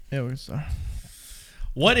Yeah, we start.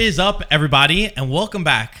 What is up, everybody, and welcome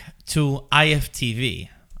back to IFTV.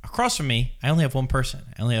 Across from me, I only have one person.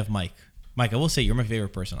 I only have Mike. Mike, I will say you're my favorite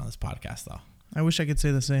person on this podcast, though. I wish I could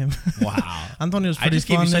say the same. Wow. Antonio's I pretty just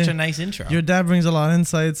gave you funny. such a nice intro. Your dad brings a lot of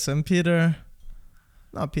insights, and Peter...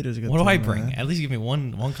 No, Peter's a good What do I team, bring? man. At least give me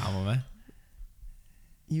one compliment.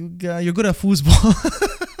 You're good at foosball.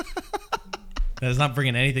 That is not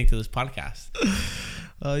bringing anything to this podcast.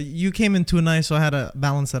 You came in too nice, so I had to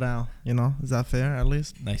balance it out. You know, is that fair? At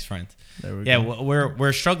least Nice friend. there we Yeah, go.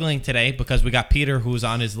 we're struggling today because we got Peter, who's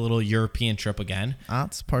on his little European trip again.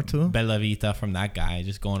 It's part 2. Bella Vita from that guy,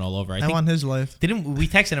 just going all over. I want his life. We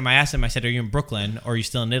texted him? I asked him. I said, "Are you in Brooklyn or are you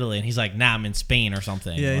still in Italy?" And he's like, "Nah, I'm in Spain or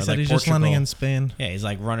something." Yeah, he or said like he's Portugal. just landing in Spain. Yeah, he's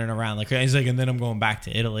like running around like he's like, and then I'm going back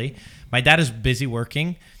to Italy. My dad is busy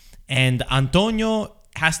working, and Antonio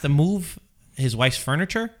has to move his wife's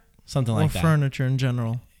furniture, something Or like that. furniture in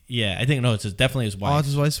general. Yeah, I think no, it's definitely his wife. Oh, it's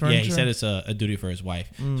his wife's Yeah, he furniture? said it's a duty for his wife.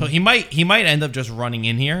 So he might end up just running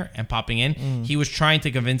in here and popping in. He was trying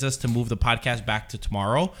to convince us to move the podcast back to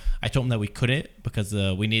tomorrow. I told him that we couldn't because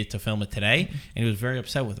we needed to film it today, and he was very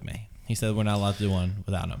upset with me. He said we're not allowed to do one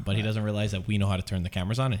without him, but he doesn't realize that we know how to turn the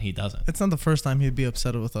cameras on, and he doesn't. It's not the first time he'd be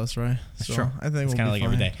upset with us, right? That's true. I think It's we'll kinda be like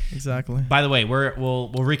every fine. day. Exactly. By the way,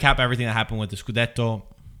 we'll recap everything that happened with the Scudetto.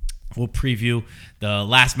 We'll preview the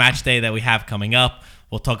last match day that we have coming up.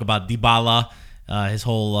 We'll talk about Dybala,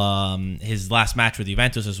 his last match with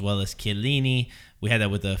Juventus, as well as Chiellini. We had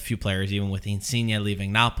that with a few players, even with Insigne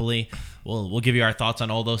leaving Napoli. We'll give you our thoughts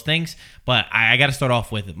on all those things. But I got to start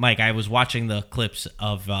off with Mike. I was watching the clips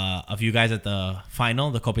of you guys at the final,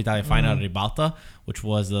 the Coppa Italia final at Ribalta, which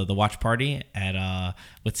was the watch party at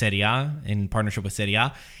with Serie A in partnership with Serie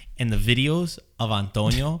A. And the videos of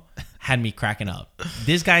Antonio had me cracking up.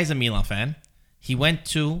 This guy is a Milan fan. He went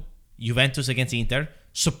to Juventus against Inter,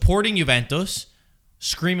 supporting Juventus,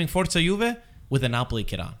 screaming Forza Juve with a Napoli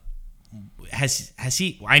kit on. Has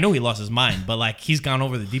he? I know he lost his mind, but like he's gone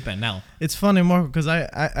over the deep end now. It's funny, Marco, because I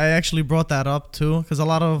actually brought that up too, because a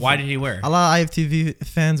lot of Why did he wear? A lot of IFTV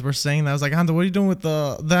fans were saying that. I was like, Anta, what are you doing with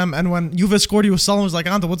them? And when Juve scored, he was selling. I was like,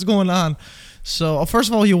 Anta, what's going on? So first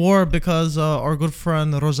of all, he wore it because our good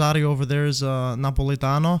friend Rosario over there is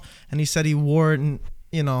Napolitano, and he said he wore it,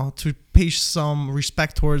 to pay some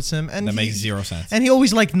respect towards him. And That makes zero sense. And he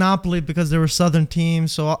always liked Napoli because they were Southern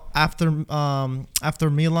teams. So after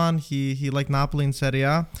Milan, he liked Napoli in Serie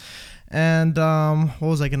A. And what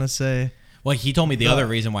was I gonna say? Well, he told me the other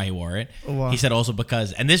reason why he wore it. Wow. He said also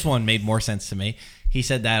because, and this one made more sense to me. He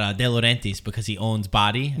said that De Laurentiis, because he owns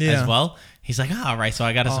Body as well. He's like, all right, so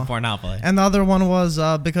I got to support Napoli. And the other one was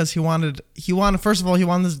because he wanted first of all, he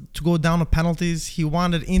wanted to go down to penalties. He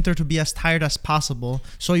wanted Inter to be as tired as possible.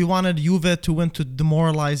 So he wanted Juve to win to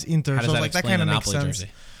demoralize Inter. How does So that like that explain kind the of makes Napoli sense.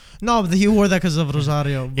 jersey? No, but he wore that because of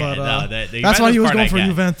Rosario. But the that's why he Juventus was part going I for get.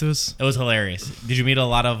 Juventus. It was hilarious. Did you meet a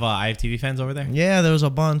lot of IFTV fans over there? Yeah, there was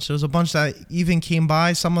a bunch. There was a bunch that even came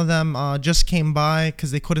by. Some of them just came by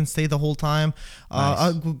because they couldn't stay the whole time. Nice.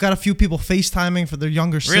 I got a few people FaceTiming for their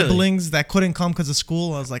younger siblings that couldn't come because of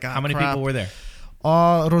school. I was like, How many crap. people were there?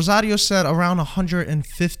 Rosario said around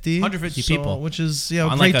 150. 150 people. Which is On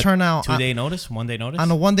great like a turnout. 2-day notice, 1-day notice?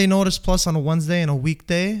 On a 1-day notice plus on a Wednesday and a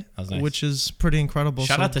weekday, That was nice. which is pretty incredible.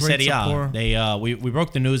 Shout So out to great Serie A. support. They we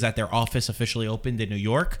broke the news that their office officially opened in New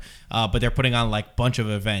York, but they're putting on like a bunch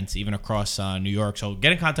of events even across New York. So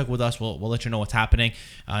get in contact with us. We'll let you know what's happening,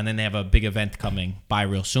 and then they have a big event coming by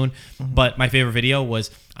real soon. But my favorite video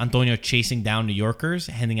was Antonio chasing down New Yorkers,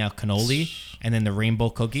 handing out cannoli and then the rainbow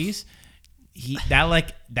cookies.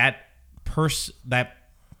 That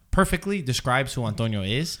perfectly describes who Antonio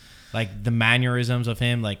is. Like the mannerisms of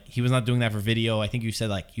him, like he was not doing that for video. I think you said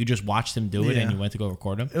like you just watched him do it and you went to go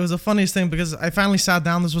record him. It was the funniest thing because I finally sat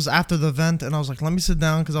down. This was after the event, and I was like, let me sit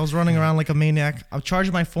down because I was running around like a maniac. I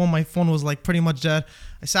charged my phone. My phone was like pretty much dead.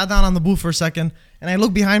 I sat down on the booth for a second, and I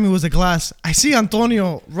looked behind me was a glass. I see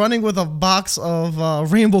Antonio running with a box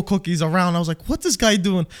of rainbow cookies around. I was like, what's this guy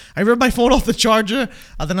doing? I ripped my phone off the charger,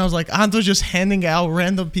 and then I was like, Anto's just handing out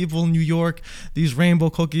random people in New York these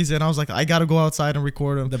rainbow cookies, and I was like, I got to go outside and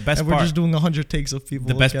record them. The best and we're part- just doing 100 takes of people.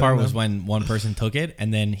 The best getting part was them. when one person took it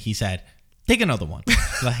and then he said, take another one.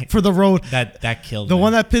 Like for the road. that killed The me.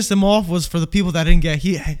 one that pissed him off was for the people that didn't get.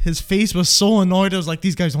 His face was so annoyed. It was like,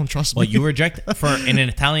 these guys don't trust me. Well, you reject in an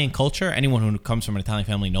Italian culture. Anyone who comes from an Italian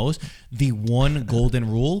family knows the one golden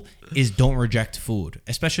rule is don't reject food,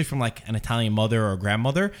 especially from like an Italian mother or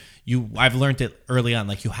grandmother. I've learned it early on.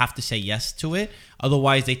 Like you have to say yes to it,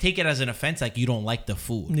 otherwise they take it as an offense. Like you don't like the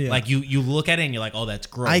food. Yeah. Like you look at it and you're like, oh, that's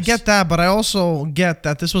gross. I get that, but I also get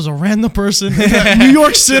that this was a random person in New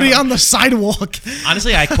York City on the sidewalk. walk.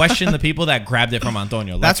 Honestly, I question the people that grabbed it from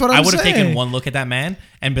Antonio. Like, That's what I'm I would have taken saying. one look at that man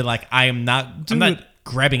and been like, I'm not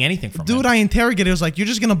grabbing anything from him. Dude, I interrogated. It was like, you're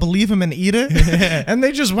just gonna believe him and eat it, and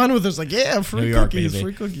they just went with it. It's like, yeah, free New York, cookies, baby.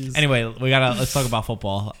 free cookies. Anyway, let's talk about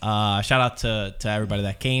football. Shout out to everybody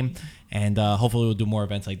that came, and hopefully we'll do more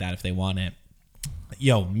events like that if they want it.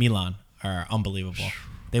 Yo, Milan are unbelievable.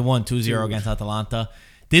 They won 2-0 against Atalanta.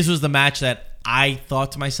 This was the match that I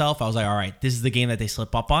thought to myself, I was like, all right, this is the game that they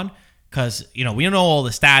slip up on, because we don't know all the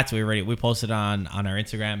stats. We posted on our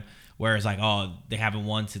Instagram. Where it's like, oh, they haven't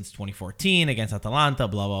won since 2014 against Atalanta,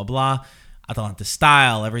 blah, blah, blah. Atalanta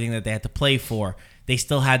style, everything that they had to play for. They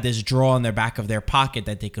still had this draw in their back of their pocket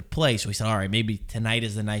that they could play. So we said, all right, maybe tonight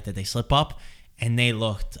is the night that they slip up. And they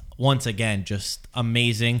looked, once again, just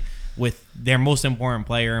amazing with their most important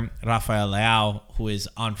player, Rafael Leao, who is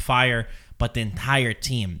on fire. But the entire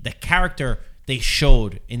team, the character they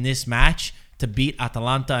showed in this match to beat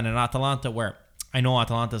Atalanta, and an Atalanta where I know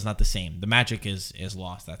Atalanta's not the same. The magic is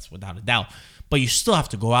lost. That's without a doubt. But you still have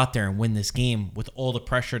to go out there and win this game with all the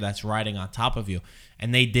pressure that's riding on top of you.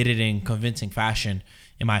 And they did it in convincing fashion,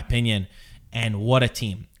 in my opinion. And what a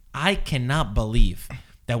team. I cannot believe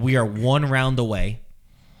that we are one round away.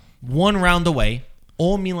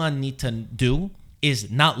 All Milan need to do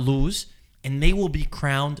is not lose, and they will be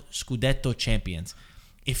crowned Scudetto champions.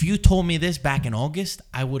 If you told me this back in August,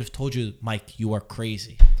 I would have told you, Mike, you are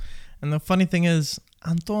crazy. And the funny thing is,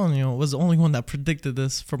 Antonio was the only one that predicted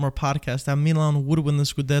this from our podcast, that Milan would win the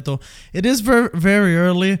Scudetto. It is very, very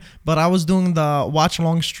early, but I was doing the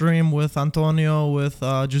watch-along stream with Antonio, with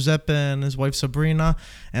Giuseppe and his wife Sabrina,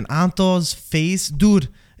 and Anto's face, dude,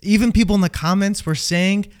 even people in the comments were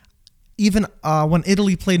saying, even when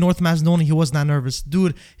Italy played North Macedonia, he was not nervous.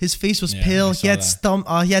 Dude, his face was pale. He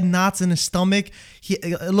had knots in his stomach.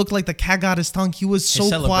 It looked like the cat got his tongue. He was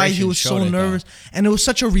so quiet. He was so nervous. And it was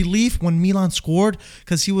such a relief when Milan scored,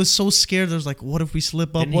 because he was so scared. There was like, what if we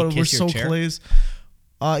slip up? What if we're so close?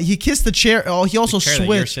 He kissed the chair. Oh, he also switched.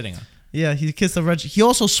 That you're sitting on. Yeah, he kissed the red. He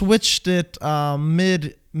also switched it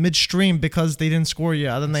midstream because they didn't score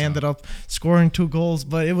yet. Then they ended up scoring 2 goals.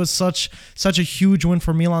 But it was such a huge win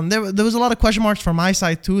for Milan. There was a lot of question marks from my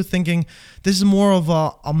side too, thinking this is more of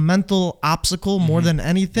a mental obstacle more than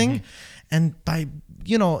anything. And by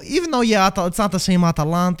even though it's not the same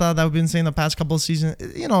Atalanta that we've been saying the past couple of seasons,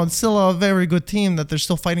 it's still a very good team that they're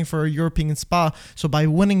still fighting for a European spot. So by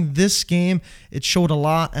winning this game, it showed a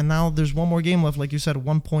lot. And now there's one more game left, like you said,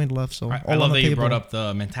 1 point left. So I love that you brought up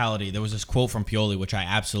the mentality. There was this quote from Pioli, which I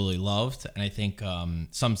absolutely loved, and I think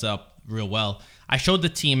sums up real well. I showed the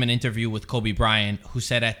team an interview with Kobe Bryant, who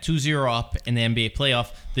said at 2-0 up in the NBA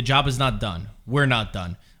playoff, the job is not done. We're not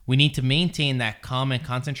done. We need to maintain that calm and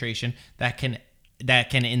concentration that can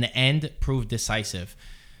in the end prove decisive.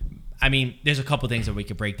 I mean, there's a couple things that we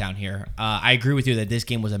could break down here. I agree with you that this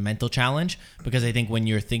game was a mental challenge, because I think when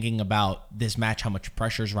you're thinking about this match, how much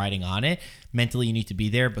pressure is riding on it, mentally you need to be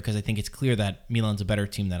there, because I think it's clear that Milan's a better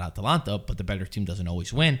team than Atalanta, but the better team doesn't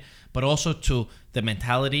always win. But also to the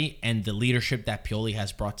mentality and the leadership that Pioli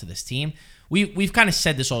has brought to this team. We've kind of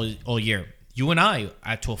said this all year. You and I,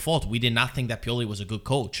 to a fault, we did not think that Pioli was a good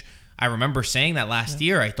coach. I remember saying that last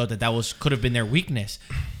year. I thought that could have been their weakness.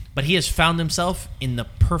 But he has found himself in the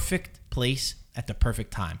perfect place at the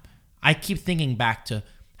perfect time. I keep thinking back to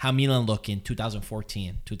how Milan looked in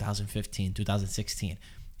 2014, 2015, 2016.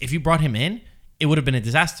 If you brought him in, it would have been a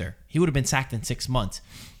disaster. He would have been sacked in 6 months.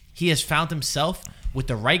 He has found himself with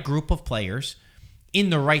the right group of players, in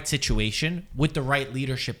the right situation, with the right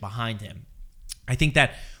leadership behind him. I think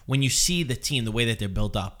that when you see the team, the way that they're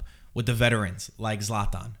built up, with the veterans like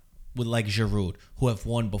Zlatan, with like Giroud, who have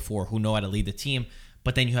won before, who know how to lead the team.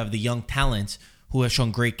 But then you have the young talents who have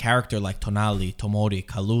shown great character like Tonali, Tomori,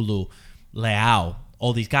 Kalulu, Leao,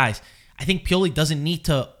 all these guys. I think Pioli doesn't need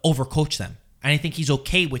to overcoach them. And I think he's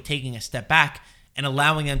okay with taking a step back and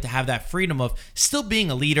allowing them to have that freedom of still being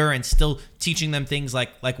a leader and still teaching them things like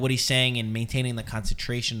what he's saying and maintaining the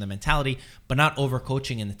concentration, the mentality, but not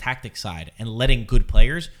overcoaching in the tactic side and letting good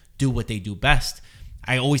players do what they do best.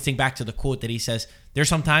 I always think back to the quote that he says, there's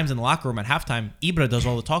some times in the locker room at halftime, Ibra does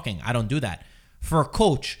all the talking. I don't do that. For a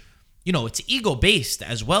coach, it's ego-based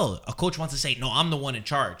as well. A coach wants to say, no, I'm the one in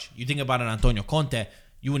charge. You think about an Antonio Conte,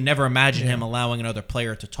 you would never imagine him allowing another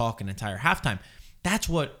player to talk an entire halftime. That's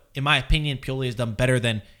what, in my opinion, Pioli has done better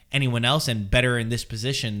than anyone else and better in this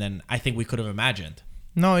position than I think we could have imagined.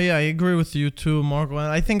 No, yeah, I agree with you too, Marco.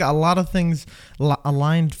 And I think a lot of things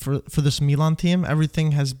aligned for this Milan team.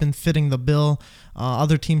 Everything has been fitting the bill.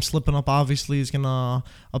 Other teams slipping up obviously is gonna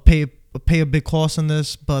pay a big cost in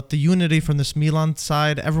this, but the unity from this Milan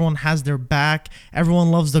side, everyone has their back.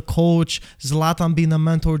 Everyone loves the coach. Zlatan being the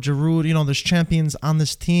mentor, Giroud, there's champions on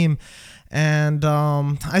this team. And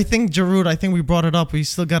I think Giroud, we brought it up. We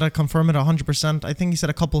still got to confirm it 100%. I think he said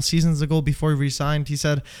a couple of seasons ago before he resigned, he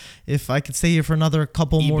said, if I could stay here for another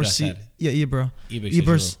couple more seasons. Yeah, Ibra.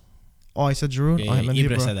 Ibra's. Oh, I said Giroud? Yeah,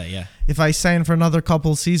 Ibra said that, yeah. If I sign for another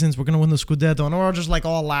couple of seasons, we're going to win the Scudetto. And we're just like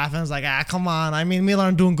all laughing. It's like, come on. I mean,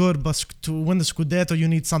 Milan are doing good, but to win the Scudetto, you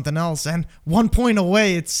need something else. And 1 point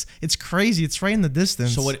away, it's crazy. It's right in the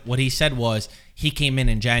distance. So what he said was, he came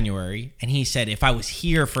in January, and he said, if I was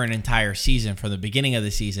here for an entire season, from the beginning of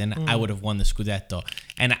the season, I would have won the Scudetto.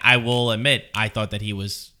 And I will admit, I thought that he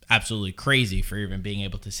was absolutely crazy for even being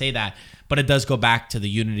able to say that. But it does go back to the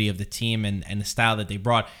unity of the team and the style that they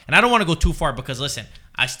brought. And I don't want to go too far because, listen,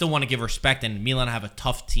 I still want to give respect, and Milan have a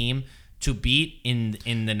tough team to beat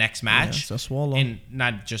in the next match. Yeah, Sassuolo. And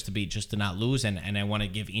not just to beat, just to not lose. And I want to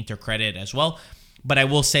give Inter credit as well. But I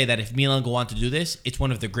will say that if Milan go on to do this, it's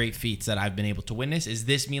one of the great feats that I've been able to witness, is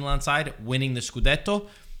this Milan side winning the Scudetto.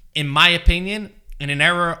 In my opinion, in an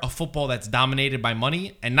era of football that's dominated by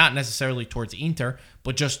money, and not necessarily towards Inter,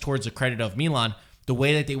 but just towards the credit of Milan, the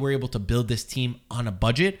way that they were able to build this team on a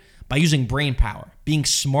budget by using brain power, being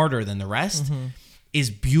smarter than the rest,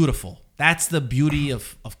 is beautiful. That's the beauty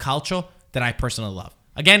of Calcio that I personally love.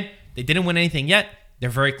 Again, they didn't win anything yet.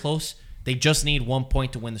 They're very close. They just need 1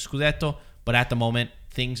 point to win the Scudetto. But at the moment,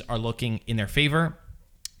 things are looking in their favor.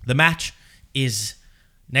 The match is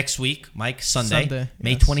next week, Mike, Sunday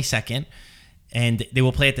May 22nd. And they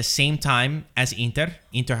will play at the same time as Inter.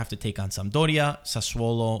 Inter have to take on Sampdoria.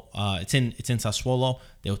 Sassuolo, it's in Sassuolo.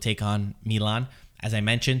 They will take on Milan. As I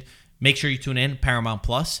mentioned, make sure you tune in Paramount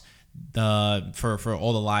Plus for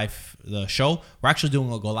all the show. We're actually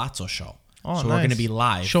doing a Golazzo show. Oh, so nice. we're going to be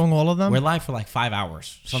live. Showing all of them? We're live for like 5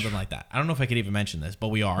 hours, something like that. I don't know if I could even mention this, but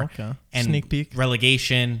we are. Okay. And sneak peek.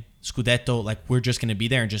 Relegation, Scudetto, like we're just going to be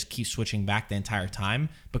there and just keep switching back the entire time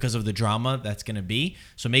because of the drama that's going to be.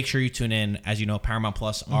 So make sure you tune in. As you know, Paramount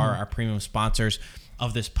Plus are our premium sponsors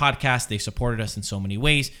of this podcast. They supported us in so many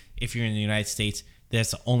ways. If you're in the United States, that's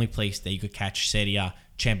the only place that you could catch Serie A,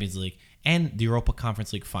 Champions League, and the Europa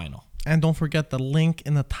Conference League final. And don't forget the link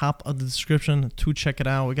in the top of the description to check it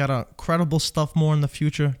out. We got incredible stuff more in the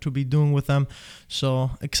future to be doing with them. So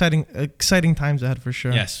exciting times ahead for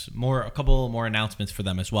sure. Yes, a couple more announcements for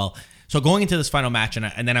them as well. So going into this final match,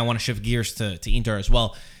 and then I want to shift gears to Inter as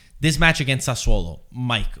well. This match against Sassuolo,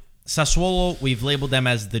 Mike. Sassuolo, we've labeled them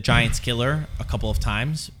as the Giants killer a couple of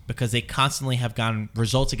times because they constantly have gotten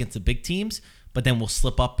results against the big teams, but then will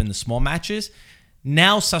slip up in the small matches.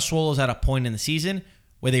 Now Sassuolo's at a point in the season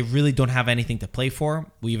where they really don't have anything to play for.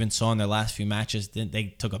 We even saw in their last few matches,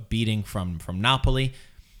 they took a beating from Napoli.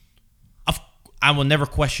 I will never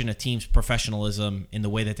question a team's professionalism in the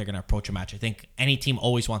way that they're going to approach a match. I think any team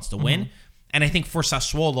always wants to win. And I think for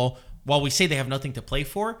Sassuolo, while we say they have nothing to play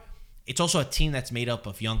for, it's also a team that's made up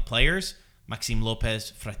of young players. Maxime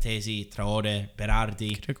Lopez, Fratesi, Traore,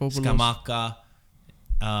 Berardi, Scamacca.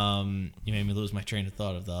 You made me lose my train of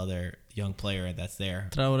thought of the other young player that's there.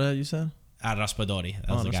 Traore, you said? Raspadori.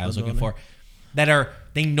 That was the guy I was looking for.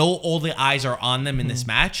 They know all the eyes are on them in this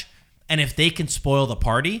match, and if they can spoil the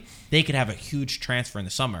party, they could have a huge transfer in the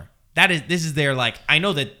summer. This is their, like, I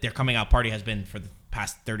know that their coming out party has been for the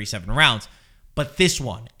past 37 rounds, but this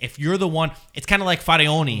one, if you're the one, it's kind of like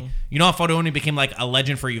Farioni. You know how Farioni became like a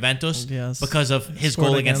legend for Juventus because of his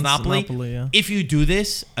goal against Napoli? Yeah. If you do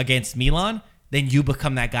this against Milan, then you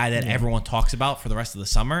become that guy that everyone talks about for the rest of the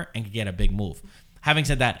summer and can get a big move. Having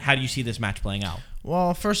said that, how do you see this match playing out?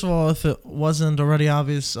 Well, first of all, if it wasn't already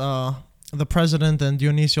obvious, the president and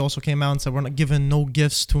Dionisio also came out and said we're not giving no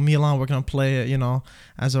gifts to Milan. We're going to play it,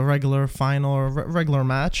 as a regular final or regular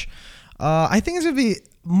match. I think it's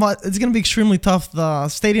going to be extremely tough. The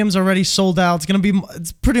stadium's already sold out.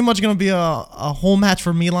 It's pretty much going to be a home match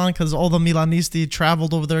for Milan because all the Milanisti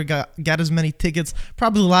traveled over there, got as many tickets.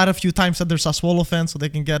 Probably lied a few times, said they're Sassuolo fans, so they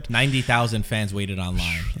can get 90,000 fans waited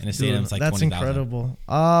online in a stadium that's like 20,000. That's incredible.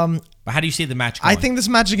 But how do you see the match going? I think this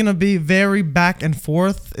match is going to be very back and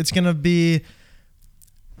forth. It's going to be.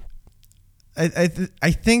 I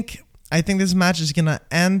think this match is going to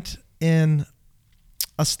end in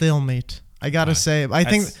a stalemate. I gotta say, I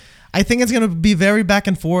think it's gonna be very back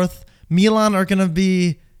and forth. Milan they're gonna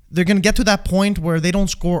get to that point where they don't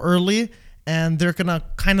score early, and they're gonna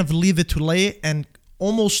kind of leave it too late and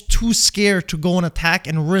almost too scared to go and attack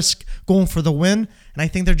and risk going for the win. And I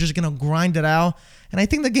think they're just going to grind it out. And I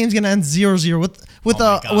think the game's going to end 0-0 with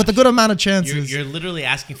a good amount of chances. You're literally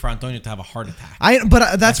asking for Antonio to have a heart attack.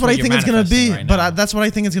 But that's what I think it's going to be. Right that's what I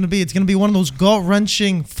think it's going to be. It's going to be one of those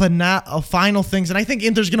gut-wrenching final things. And I think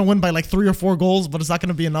Inter's going to win by like 3 or 4 goals, but it's not going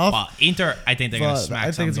to be enough. Well, Inter, I think they're going to smack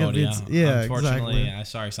Sampdoria. Unfortunately, exactly.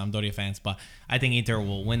 Sorry, Sampdoria fans, but I think Inter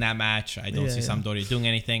will win that match. I don't see Sampdoria doing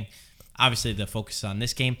anything. Obviously, the focus is on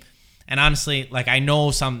this game. And honestly, like I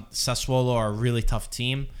know some Sassuolo are a really tough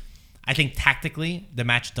team. I think tactically the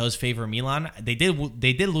match does favor Milan. They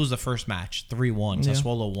did lose the first match 3-1.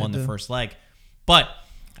 Sassuolo won the first leg. But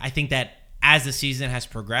I think that as the season has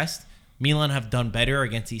progressed, Milan have done better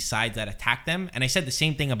against these sides that attack them. And I said the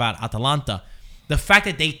same thing about Atalanta. The fact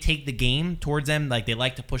that they take the game towards them, like they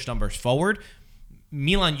like to push numbers forward,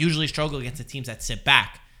 Milan usually struggle against the teams that sit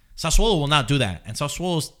back. Sassuolo will not do that. And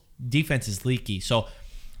Sassuolo's defense is leaky. So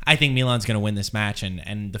I think Milan's going to win this match.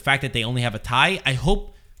 And the fact that they only have a tie, I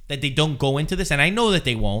hope that they don't go into this, and I know that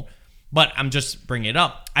they won't, but I'm just bringing it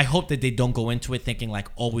up. I hope that they don't go into it thinking like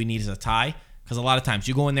all we need is a tie, because a lot of times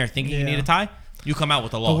you go in there thinking you need a tie, you come out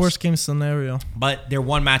with a loss. The worst game scenario. But they're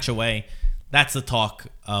one match away. That's the talk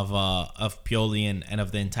of Pioli and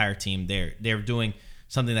of the entire team. They're doing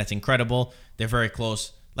something that's incredible. They're very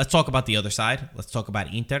close. Let's talk about the other side. Let's talk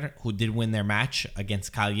about Inter, who did win their match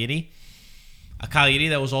against Cagliari. A Cagliari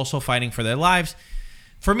that was also fighting for their lives.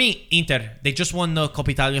 For me, Inter, they just won the Coppa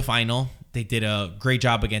Italia final. They did a great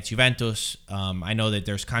job against Juventus. I know that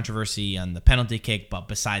there's controversy on the penalty kick, but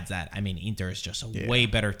besides that, I mean, Inter is just a way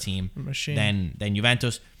better team than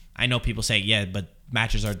Juventus. I know people say, but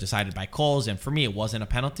matches are decided by calls, and for me, it wasn't a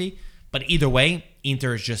penalty. But either way,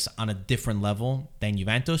 Inter is just on a different level than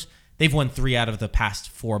Juventus. They've won 3 out of the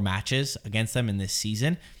past 4 matches against them in this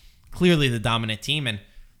season. Clearly the dominant team, and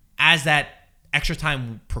as that extra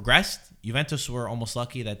time progressed, Juventus were almost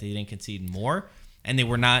lucky that they didn't concede more, and they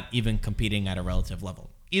were not even competing at a relative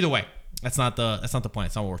level. Either way, that's not the point.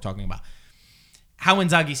 That's not what we're talking about. How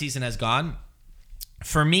Inzaghi's season has gone,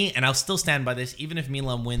 for me, and I'll still stand by this, even if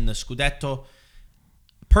Milan win the Scudetto,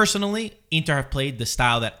 personally, Inter have played the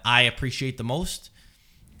style that I appreciate the most.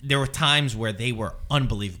 There were times where they were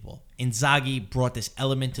unbelievable. Inzaghi brought this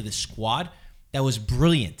element to the squad that was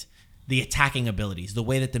brilliant. The attacking abilities, the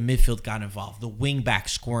way that the midfield got involved, the wingback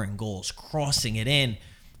scoring goals, crossing it in,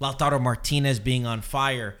 Lautaro Martinez being on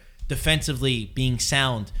fire, defensively being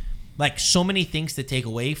sound. Like so many things to take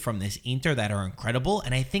away from this Inter that are incredible.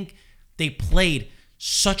 And I think they played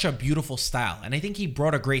such a beautiful style. And I think he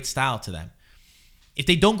brought a great style to them. If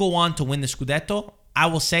they don't go on to win the Scudetto, I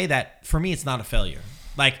will say that for me, it's not a failure.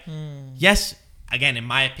 Like, yes, again, in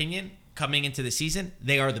my opinion, coming into the season,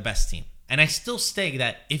 they are the best team. And I still say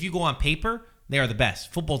that if you go on paper, they are the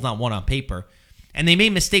best. Football's not won on paper. And they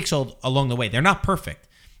made mistakes along the way. They're not perfect.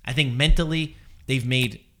 I think mentally, they've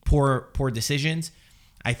made poor decisions.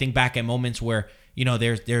 I think back at moments where, you know,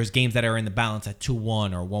 there's games that are in the balance at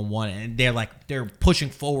 2-1 or 1-1, and they're pushing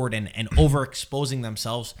forward and overexposing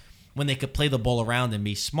themselves when they could play the ball around and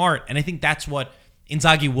be smart. And I think that's what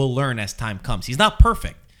Inzaghi will learn as time comes. He's not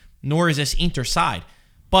perfect, nor is this Inter side,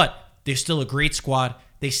 but they're still a great squad.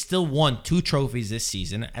 They still won 2 trophies this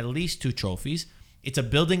season, at least 2 trophies. It's a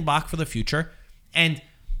building block for the future. And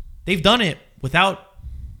they've done it without,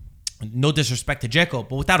 no disrespect to Dzeko,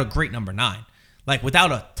 but without a great number 9. Like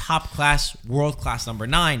without a top-class, world-class number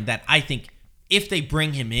 9 that I think if they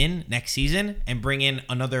bring him in next season and bring in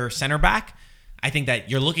another center back, I think that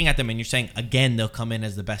you're looking at them and you're saying, again, they'll come in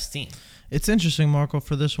as the best team. It's interesting, Marco,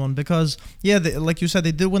 for this one because, like you said,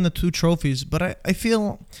 they did win the 2 trophies. But I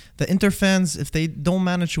feel the Inter fans, if they don't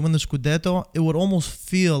manage to win the Scudetto, it would almost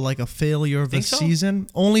feel like a failure of the season.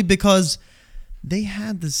 Only because they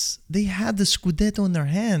had the Scudetto in their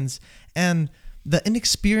hands. And the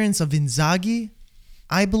inexperience of Inzaghi,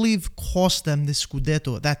 I believe, cost them the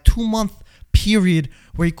Scudetto. That 2-month period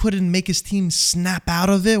where he couldn't make his team snap out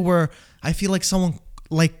of it, where I feel like someone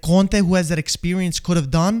like Conte, who has that experience, could have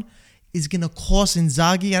done, is going to cost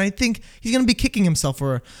Inzaghi, and I think he's going to be kicking himself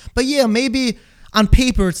for it. But yeah, maybe on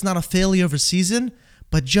paper it's not a failure of a season,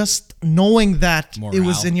 but just knowing that it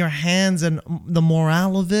was in your hands and the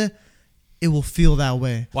morale of it, it will feel that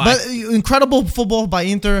way. Why? But incredible football by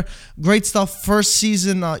Inter, great stuff. First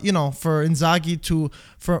season, for Inzaghi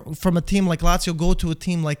from a team like Lazio go to a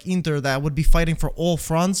team like Inter that would be fighting for all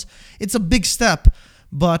fronts. It's a big step.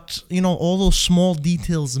 But, all those small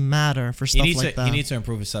details matter for stuff like that. He needs to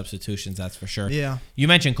improve his substitutions, that's for sure. Yeah. You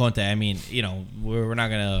mentioned Conte. I mean, we're not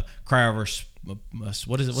going to cry over,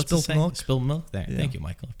 what is it? What's Spilled milk? Spilled milk? There. Yeah. Thank you,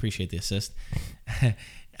 Michael. Appreciate the assist.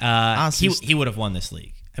 He would have won this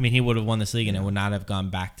league. I mean, he would have won this league and it would not have gone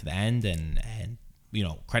back to the end. And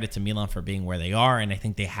credit to Milan for being where they are. And I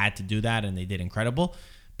think they had to do that and they did incredible.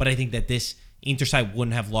 But I think that this Inter side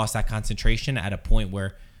wouldn't have lost that concentration at a point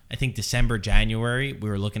where I think December, January, we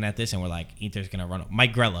were looking at this and we're like, Inter's going to run.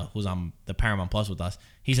 Mike Grella, who's on the Paramount Plus with us,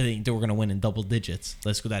 he said Inter were going to win in double digits.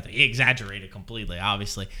 Let's go that. He exaggerated completely,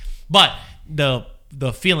 obviously. But the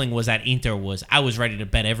feeling was that I was ready to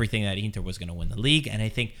bet everything that Inter was going to win the league. And I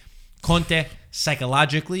think Conte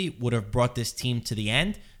psychologically would have brought this team to the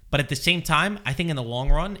end. But at the same time, I think in the long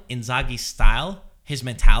run, Inzaghi's style, his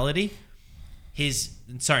mentality,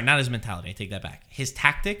 not his mentality, I take that back. His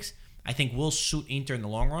tactics, I think will suit Inter in the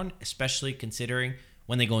long run, especially considering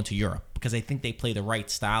when they go into Europe. Because I think they play the right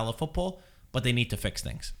style of football, but they need to fix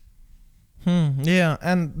things. Yeah,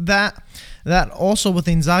 and that also with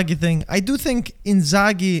the Inzaghi thing, I do think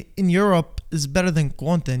Inzaghi in Europe is better than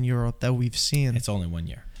Conte in Europe that we've seen. It's only 1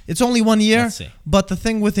 year. It's only 1 year, Let's see. But the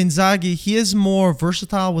thing with Inzaghi, he is more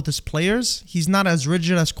versatile with his players. He's not as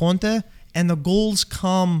rigid as Conte, and the goals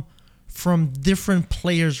come from different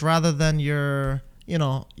players rather than your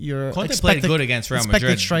Conte played good against Real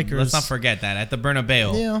Madrid. Strikers. Let's not forget that at the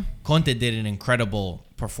Bernabeu, Yeah. Conte did an incredible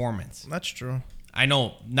performance. That's true. I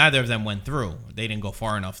know neither of them went through. They didn't go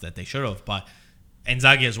far enough that they should have, but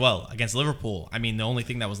Inzaghi as well against Liverpool. I mean, the only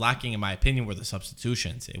thing that was lacking, in my opinion, were the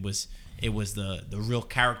substitutions. It was the real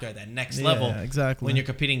character at that next level. Exactly. When you're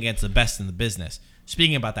competing against the best in the business.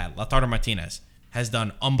 Speaking about that, Lautaro Martinez has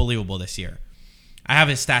done unbelievable this year. I have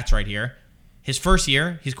his stats right here. His first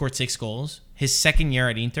year, he scored 6 goals. His second year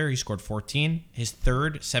at Inter, he scored 14. His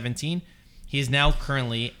third, 17. He is now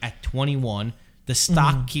currently at 21. The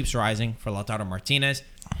stock keeps rising for Lautaro Martinez.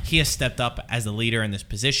 He has stepped up as the leader in this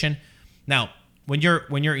position. Now, when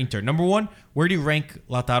you're Inter, number one, where do you rank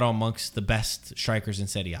Lautaro amongst the best strikers in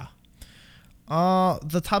Serie A?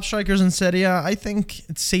 The top strikers in Serie A, I think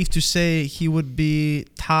it's safe to say he would be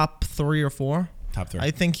top 3 or 4. Top 3.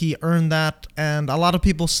 I think he earned that, and a lot of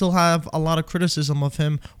people still have a lot of criticism of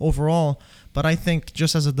him overall. But I think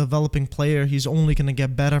just as a developing player, he's only going to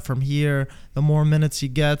get better from here. The more minutes he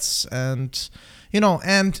gets, and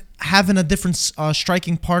having a different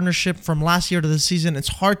striking partnership from last year to this season, it's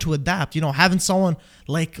hard to adapt. Having someone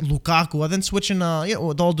like Lukaku, and then switching,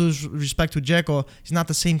 with all due respect to Dzeko, he's not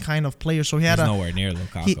the same kind of player. So he's nowhere near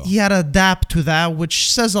Lukaku. He had to adapt to that,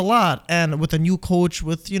 which says a lot. And with a new coach,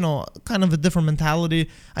 with kind of a different mentality,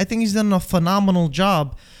 I think he's done a phenomenal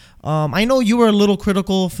job. I know you were a little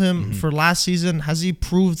critical of him for last season. Has he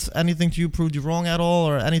proved anything to you? Proved you wrong at all,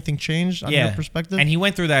 or anything changed on your perspective? And he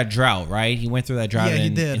went through that drought, right? He went through that drought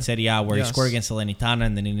in Serie A where he scored against Salernitana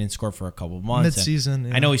and then he didn't score for a couple of months. Mid-season,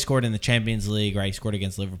 yeah. I know he scored in the Champions League, right? He scored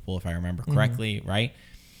against Liverpool, if I remember correctly, right?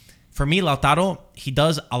 For me, Lautaro, he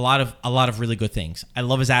does a lot of really good things. I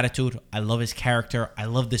love his attitude. I love his character. I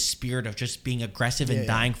love the spirit of just being aggressive and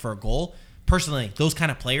dying for a goal. Personally, those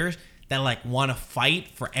kind of players that want to fight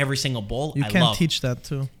for every single ball. You can't teach that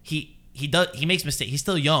too. He makes mistakes. He's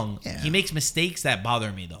still young. Yeah. He makes mistakes that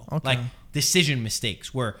bother me though. Okay. Like decision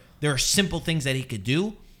mistakes where there are simple things that he could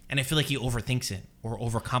do and I feel like he overthinks it or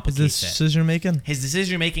overcomplicates it. Decision making? His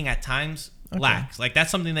decision making at times lacks. Like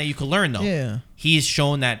that's something that you could learn though. Yeah. He's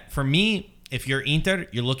shown that for me, if you're Inter,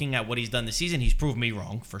 you're looking at what he's done this season, he's proved me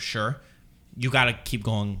wrong for sure. You got to keep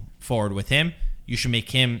going forward with him. You should make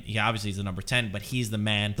him, obviously he's the number 10, but he's the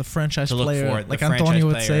man. The franchise to look player, for. like Antonio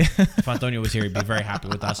would say. If Antonio was here, he'd be very happy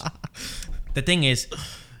with us. The thing is,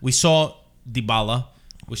 we saw Dybala.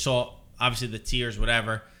 We saw, obviously, the tears,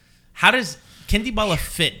 whatever. Can Dybala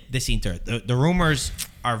fit this Inter? The rumors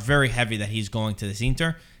are very heavy that he's going to this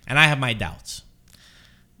Inter, and I have my doubts.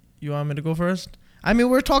 You want me to go first? I mean,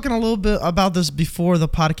 we were talking a little bit about this before the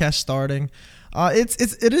podcast starting.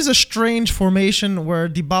 It is a strange formation where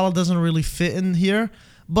Dybala doesn't really fit in here.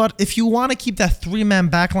 But if you want to keep that 3-man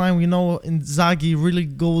backline, we know Inzaghi really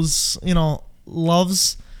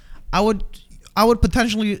loves. I would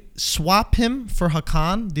potentially swap him for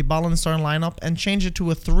Hakan, Dybala in the starting lineup, and change it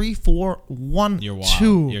to a 3-4-1-2. You're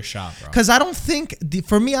wild. You're shocked, bro. Because I don't think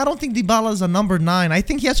Dybala is a number 9. I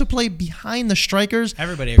think he has to play behind the strikers.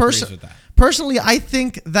 Everybody agrees with that. Personally, I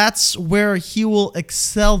think that's where he will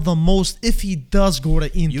excel the most if he does go to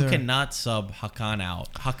Inter. You cannot sub Hakan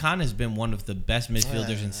out. Hakan has been one of the best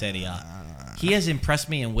midfielders in Serie A. He has impressed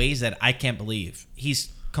me in ways that I can't believe.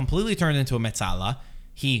 He's completely turned into a mezzala.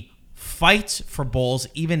 He fights for balls,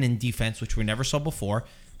 even in defense, which we never saw before.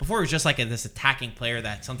 Before, he was just like this attacking player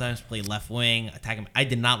that sometimes played left wing, attacking. I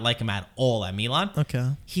did not like him at all at Milan.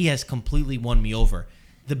 Okay. He has completely won me over.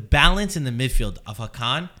 The balance in the midfield of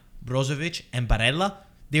Hakan, Brozovic, and Barella,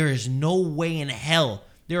 there is no way in hell.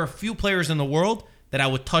 There are a few players in the world that I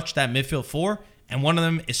would touch that midfield for, And one of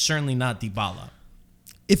them is certainly not Dybala.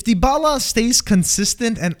 If Dybala stays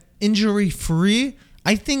consistent and injury-free,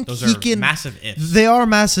 I think Those he are can. massive ifs. They are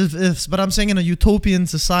massive ifs, but I'm saying in a utopian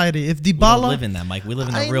society, if We Dybala, don't live in that, Mike. We live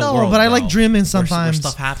in the I real know, world. but I bro, like dreaming where sometimes.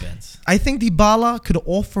 stuff happens. I think Dybala could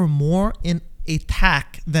offer more in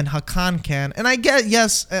attack than Hakan can. And I get,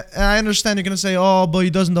 yes, I understand you're going to say, oh, but he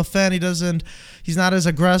doesn't defend. He's not as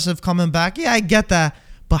aggressive coming back. Yeah, I get that.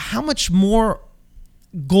 But how much more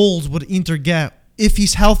goals would Inter get if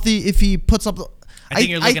he's healthy, if he puts up... I think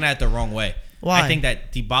you're looking at it the wrong way. Why? I think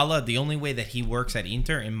that Dybala, the only way that he works at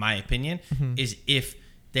Inter, in my opinion, is if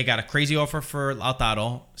they got a crazy offer for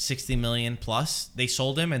Lautaro, 60 million plus, they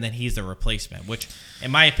sold him, and then he's the replacement, which,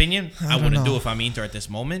 in my opinion, I wouldn't do if I'm Inter at this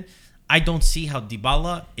moment. I don't see how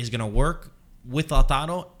Dybala is going to work with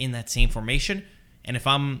Lautaro in that same formation. And if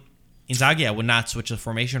I'm Inzaghi, I would not switch the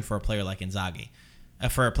formation for a player like Inzaghi,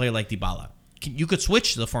 for a player like Dybala. You could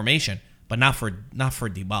switch the formation, but not for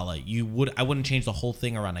Dybala. I wouldn't change the whole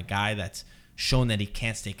thing around a guy that's shown that he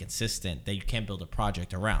can't stay consistent, that you can't build a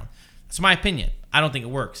project around. That's my opinion. I don't think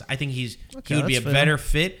it works. I think he would be a better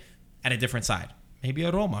fit at a different side. Maybe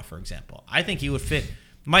a Roma, for example. I think he would fit.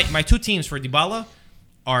 My two teams for Dybala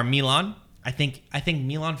are Milan. I think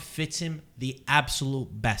Milan fits him the absolute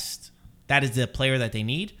best. That is the player that they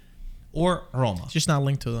need. Or Roma. It's just not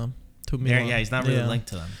linked to them. Yeah, he's not really linked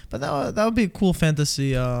to them. But that would be a cool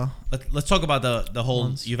fantasy. Let's talk about the whole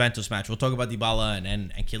Juventus match. We'll talk about Dybala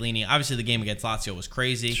and Chiellini. Obviously, the game against Lazio was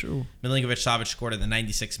crazy. True. Milinkovic-Savic scored at the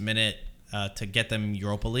 96th minute to get them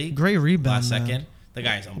Europa League. Great rebound, last man. second. The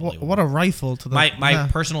guy is unbelievable. What a rifle to the my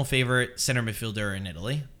personal favorite center midfielder in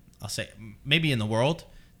Italy. I'll say maybe in the world.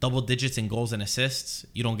 Double digits in goals and assists.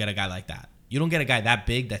 You don't get a guy like that. You don't get a guy that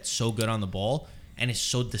big that's so good on the ball and is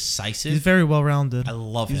so decisive. He's very well rounded. I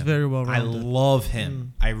love him. He's very well rounded. I love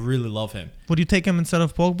him. I really love him. Would you take him instead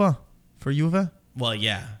of Pogba for Juve? Well,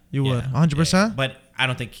 yeah. You would, 100%? Yeah. But I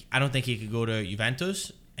don't think he could go to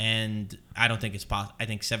Juventus, and I don't think it's possible. I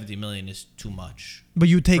think 70 million is too much. But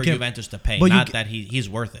you take for him, Juventus to pay. but Not that he's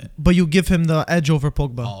worth it. But you give him the edge over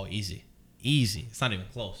Pogba. Oh, easy. It's not even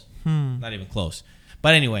close. Not even close.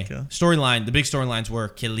 But anyway, storyline. The big storylines were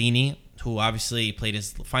Chiellini, who obviously played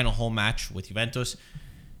his final home match with Juventus.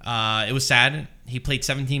 It was sad. He played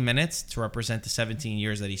 17 minutes to represent the 17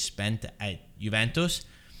 years that he spent at Juventus.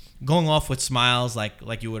 Going off with smiles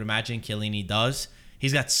like you would imagine Chiellini does.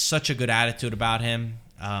 He's got such a good attitude about him.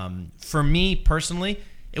 For me personally,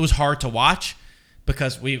 it was hard to watch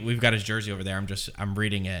because we've got his jersey over there. I'm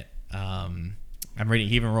reading it. I'm reading.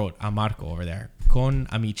 He even wrote a Marco over there. Con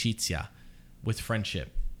amicizia, with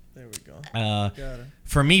friendship. There we go. Got it.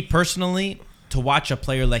 For me personally, to watch a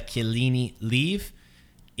player like Chiellini leave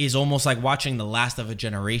is almost like watching the last of a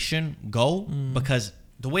generation go, because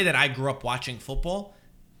the way that I grew up watching football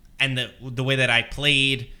and the way that I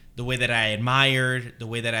played, the way that I admired, the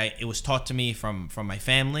way that it was taught to me from my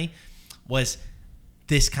family was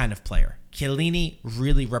this kind of player. Chiellini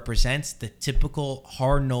really represents the typical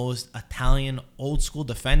hard-nosed Italian old-school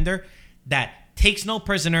defender that takes no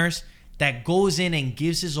prisoners, that goes in and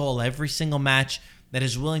gives his all every single match, that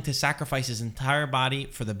is willing to sacrifice his entire body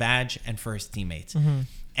for the badge and for his teammates.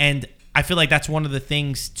 And I feel like that's one of the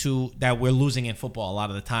things that we're losing in football a lot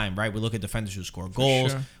of the time, right? We look at defenders who score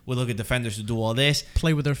goals. Sure. We look at defenders who do all this.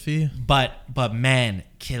 Play with their feet. But man,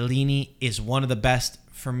 Chiellini is one of the best,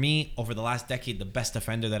 for me, over the last decade, the best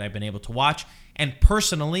defender that I've been able to watch. And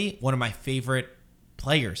personally, one of my favorite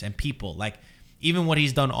players and people. Like, even what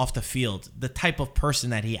he's done off the field, the type of person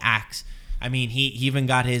that he acts. I mean, he even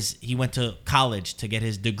he went to college to get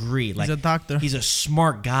his degree. Like, he's a doctor. He's a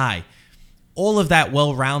smart guy. All of that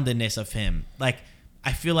well-roundedness of him, like,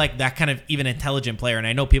 I feel like that kind of even intelligent player, and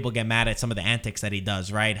I know people get mad at some of the antics that he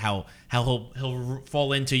does, right? How he'll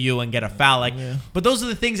fall into you and get a foul, but those are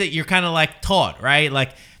the things that you're kind of like taught, right?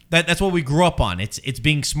 Like that's what we grew up on. It's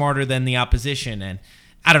being smarter than the opposition, and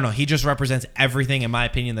I don't know. He just represents everything, in my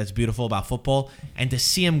opinion, that's beautiful about football. And to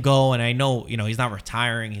see him go, and I know he's not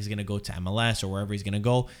retiring. He's gonna go to MLS or wherever he's gonna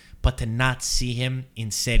go, but to not see him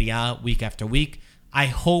in Serie A week after week, I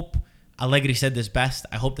hope. Allegri said this best.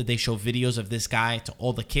 I hope that they show videos of this guy to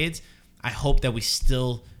all the kids. I hope that we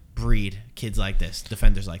still breed kids like this,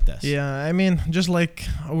 defenders like this. Yeah, I mean, just like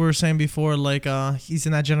we were saying before, like he's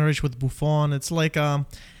in that generation with Buffon. It's like a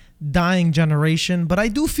dying generation. But I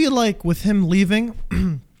do feel like with him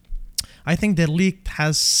leaving, I think De Ligt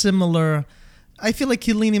has similar... I feel like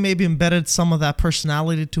Chiellini maybe embedded some of that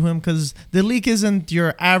personality to him because De Ligt isn't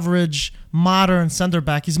your average modern center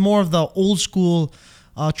back. He's more of the old school...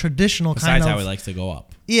 traditional Besides kind of... how he likes to go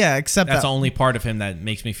up. Yeah, except That's that the only part of him that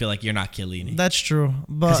makes me feel like you're not Chiellini. that's true. Because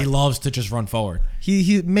But he loves to just run forward.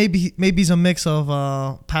 he maybe he's a mix of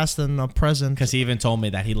past and present. Because he even told me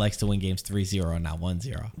that he likes to win games 3-0 and not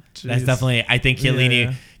 1-0. That's Jeez. definitely, I think Chiellini,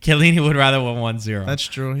 Yeah. Chiellini would rather win 1-0. That's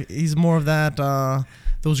true. He's more of that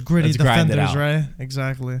those gritty Let's grind it defenders, out. right?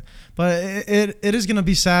 Exactly. But it is gonna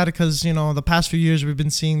be sad because the past few years we've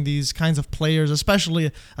been seeing these kinds of players,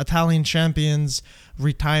 especially Italian champions,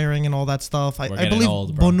 retiring and all that stuff. I getting believe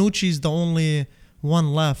old, bro. Bonucci's the only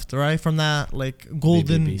one left, right, from that like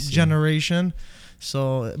golden BBBC. generation.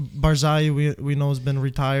 So Barzagli we know has been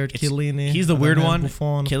retired. Chiellini, He's the and weird then one.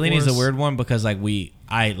 Buffon, of Chiellini's the course. weird one because I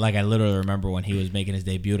literally remember when he was making his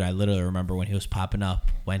debut. I literally remember when he was popping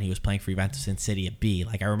up when he was playing for Juventus in City at B.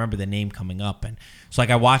 Like I remember the name coming up, and so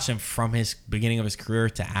like I watched him from his beginning of his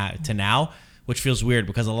career to now, which feels weird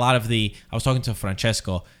because a lot of I was talking to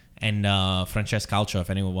Francesco and Francescalcio,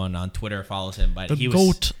 if anyone on Twitter follows him, but The he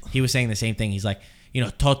GOAT. was saying the same thing. He's like,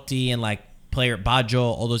 Totti and like player Baggio,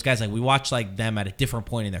 all those guys, like we watched like them at a different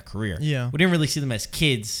point in their career. Yeah. We didn't really see them as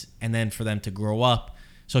kids and then for them to grow up.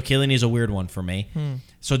 So Chiellini is a weird one for me.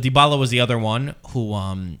 So Dybala was the other one who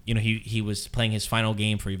he was playing his final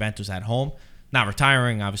game for Juventus at home, not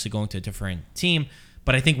retiring, obviously going to a different team.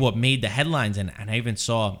 But I think what made the headlines, and I even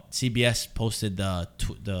saw CBS posted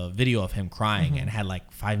the video of him crying and had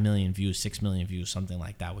like 5 million views, 6 million views, something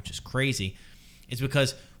like that, which is crazy. It's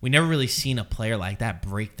because we never really seen a player like that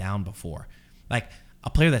break down before. Like a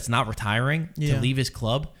player that's not retiring to leave his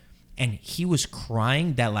club, and he was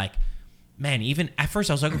crying that like, man, even at first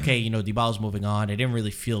I was like, okay, Dybala's moving on. I didn't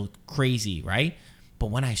really feel crazy, right? But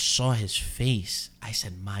when I saw his face, I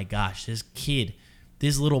said, my gosh, this kid,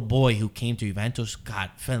 this little boy who came to Juventus,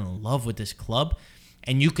 fell in love with this club.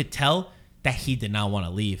 And you could tell that he did not want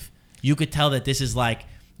to leave. You could tell that this is like,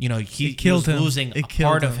 he was losing a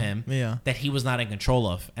part of him that he was not in control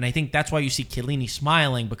of. And I think that's why you see Chiellini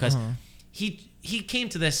smiling because he came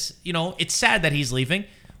to this, it's sad that he's leaving,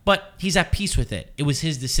 but he's at peace with it. It was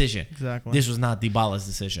his decision. Exactly. This was not Dybala's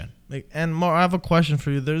decision. And Mar, I have a question for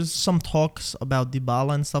you. There's some talks about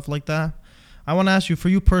Dybala and stuff like that. I want to ask you, for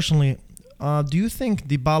you personally, do you think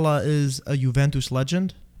Dybala is a Juventus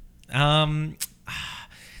legend?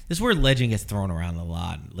 This word legend gets thrown around a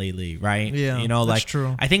lot lately, right? Yeah, that's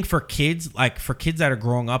true. I think for kids that are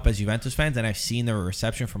growing up as Juventus fans, and I've seen the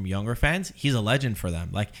reception from younger fans, he's a legend for them.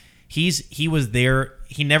 Like he was there.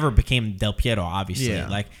 He never became Del Piero, obviously.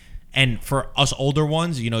 Yeah. And for us older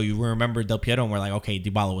ones, you remember Del Piero, and we're like, okay,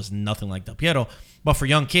 Dybala was nothing like Del Piero. But for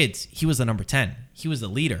young kids, he was the number 10. He was the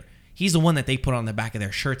leader. He's the one that they put on the back of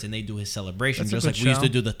their shirts and they do his celebration, That's a just good like we used to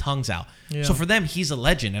shout. do the tongues out. Yeah. So for them, he's a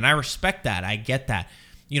legend, and I respect that. I get that.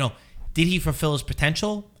 Did he fulfill his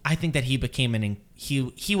potential? I think that he became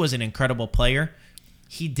he was an incredible player.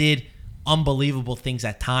 He did unbelievable things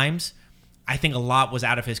at times. I think a lot was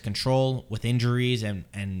out of his control with injuries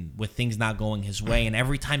and with things not going his way. And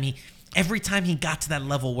every time he got to that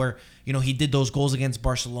level where, he did those goals against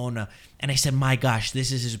Barcelona, and I said, my gosh,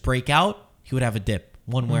 this is his breakout, he would have a dip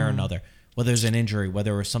one way or another. Whether it's an injury,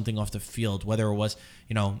 whether it was something off the field, whether it was,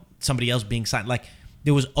 somebody else being signed. Like,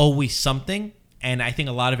 there was always something, and I think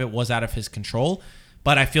a lot of it was out of his control.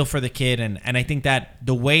 But I feel for the kid, and I think that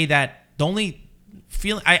I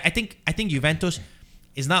think Juventus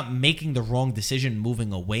is not making the wrong decision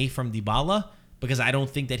moving away from Dybala, because I don't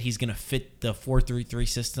think that he's going to fit the 4-3-3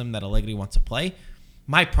 system that Allegri wants to play.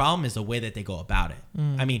 My problem is the way that they go about it.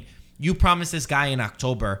 I mean, you promise this guy in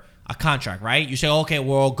October a contract, right? You say, okay,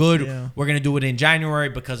 we're all good. Yeah. We're going to do it in January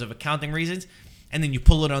because of accounting reasons. And then you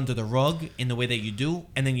pull it under the rug in the way that you do,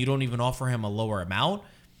 and then you don't even offer him a lower amount.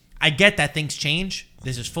 I get that things change.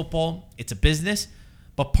 This is football. It's a business.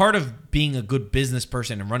 But part of being a good business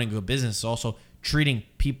person and running a good business is also treating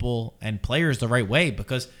people and players the right way,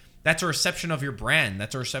 because that's a reception of your brand.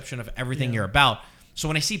 That's a reception of everything you're about. So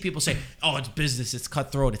when I see people say, oh, it's business, it's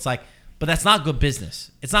cutthroat, it's like, but that's not good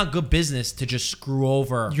business. It's not good business to just screw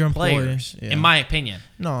over Your players, employees, yeah. in my opinion.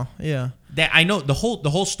 No, yeah. That I know the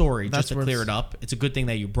whole story, That's just to where clear it's- it up. It's a good thing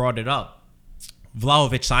that you brought it up.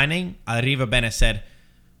 Vlahovic signing, Arriva Bene said,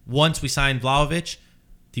 once we signed Vlahovic,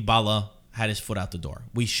 Dybala had his foot out the door.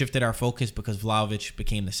 We shifted our focus because Vlahovic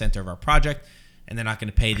became the center of our project, and they're not going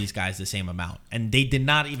to pay these guys the same amount. And they did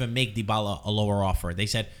not even make Dybala a lower offer. They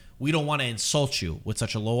said, we don't want to insult you with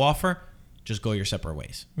such a low offer. Just go your separate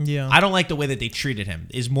ways. Yeah. I don't like the way that they treated him.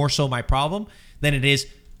 Is more so my problem than it is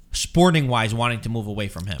sporting-wise wanting to move away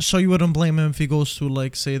from him. So you wouldn't blame him if he goes to,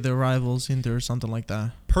 like, say, their rivals, Inter or something like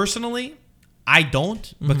that? Personally, I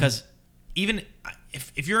don't, because even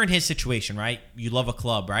if you're in his situation, right, you love a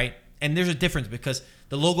club, right? And there's a difference because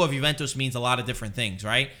the logo of Juventus means a lot of different things,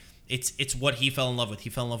 right? It's what he fell in love with. He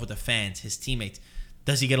fell in love with the fans, his teammates.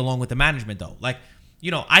 Does he get along with the management though? Like,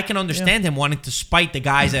 I can understand him wanting to spite the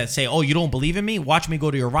guys that say, "Oh, you don't believe in me? Watch me go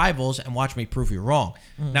to your rivals and watch me prove you wrong."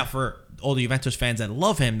 Now, for all the Juventus fans that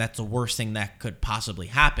love him, that's the worst thing that could possibly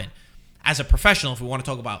happen. As a professional, if we want to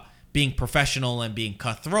talk about being professional and being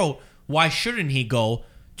cutthroat, why shouldn't he go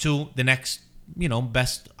to the next,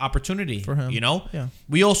 best opportunity for him? Yeah.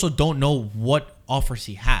 We also don't know what offers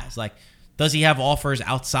he has. Like, does he have offers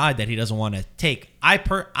outside that he doesn't want to take?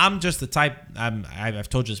 I'm just the type. I've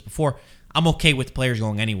told you this before. I'm okay with players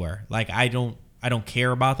going anywhere. Like, I don't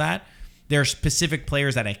care about that. There are specific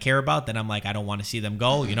players that I care about that I'm like, I don't want to see them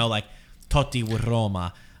go. Like Totti with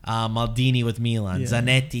Roma, Maldini with Milan,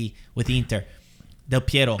 Zanetti with Inter, Del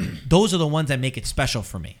Piero. Those are the ones that make it special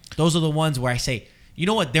for me. Those are the ones where I say, you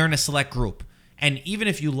know what, they're in a select group. And even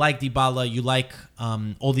if you like Dybala, you like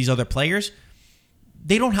all these other players,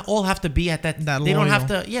 they don't all have to be at that. They don't have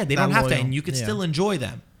to. Yeah, they don't have to, and you can still enjoy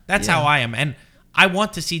them. That's how I am, and I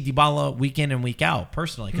want to see Dybala week in and week out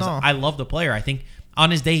personally because I love the player. I think on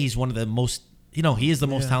his day he's one of the most. He is the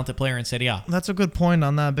most talented player in Serie A. That's a good point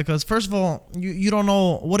on that because first of all, you don't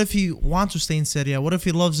know what if he wants to stay in Serie A. What if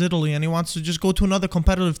he loves Italy and he wants to just go to another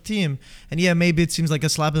competitive team? And maybe it seems like a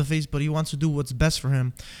slap in the face, but he wants to do what's best for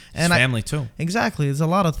him. And his family too. Exactly, there's a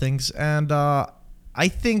lot of things, and I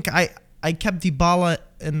think I kept Dybala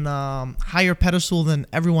in higher pedestal than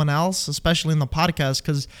everyone else, especially in the podcast,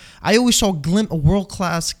 because I always saw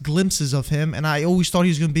world-class glimpses of him, and I always thought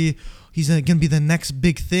he's gonna be the next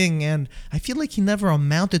big thing, and I feel like he never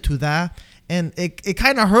amounted to that, and it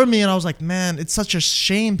kind of hurt me, and I was like, man, it's such a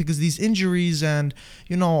shame because these injuries and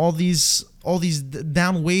all these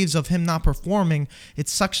down waves of him not performing, it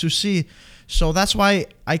sucks to see. So that's why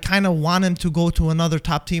I kind of want him to go to another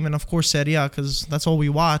top team, and of course Serie A, because that's all we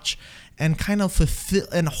watch, and kind of fulfill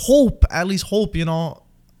and hope that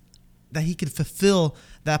he could fulfill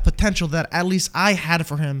that potential that at least I had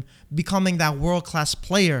for him, becoming that world-class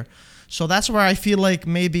player. So that's where I feel like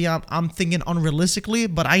maybe I'm thinking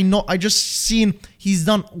unrealistically, but I know I just seen he's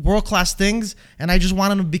done world-class things, and I just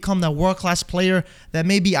want him to become that world-class player that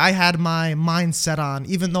maybe I had my mind set on,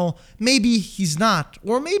 even though maybe he's not,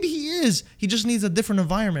 or maybe he is. He just needs a different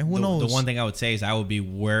environment. Who knows? The one thing I would say is I would be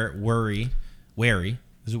wary.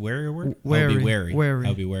 Is it wary or word? Wary. I would be wary. Wary. I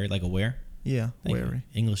would be wary, like aware. Yeah, Thank wary.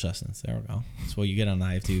 you. English lessons. There we go. That's what you get on the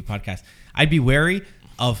IFTV podcast. I'd be wary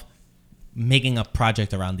of making a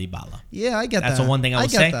project around Dybala. Yeah, I get that. That's the one thing I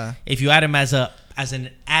would say. That. If you add him as a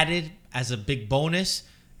big bonus,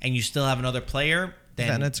 and you still have another player,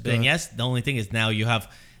 then it's good. Then yes. The only thing is now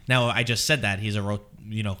I just said that he's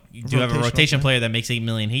you have a rotation player that makes $8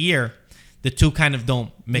 million a year. The two kind of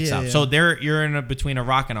don't mix up. Yeah. So you're in between a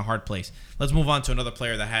rock and a hard place. Let's move on to another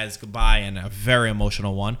player that has goodbye and a very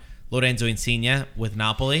emotional one. Lorenzo Insigne with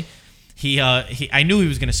Napoli. I knew he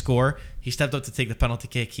was going to score. He stepped up to take the penalty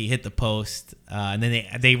kick. He hit the post, and then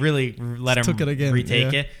they really let him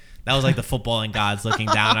retake it. That was like the footballing gods looking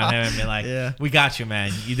down on him and being like, "We got you,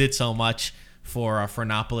 man. You did so much for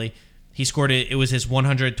Napoli." He scored it. It was his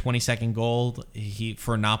 122nd goal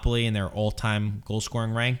for Napoli in their all-time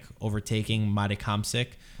goal-scoring rank, overtaking Marek Hamsik.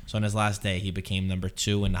 So on his last day, he became number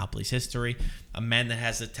 2 in Napoli's history. A man that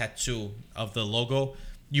has a tattoo of the logo.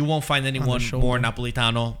 You won't find anyone more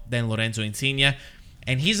Napolitano than Lorenzo Insigne.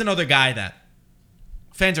 And he's another guy that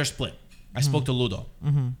fans are split. I spoke to Ludo.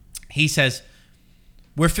 Mm-hmm. He says,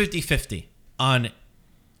 we're 50-50 on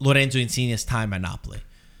Lorenzo Insigne's time at Napoli.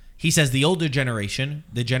 He says the older generation,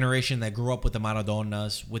 the generation that grew up with the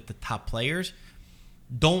Maradonas, with the top players,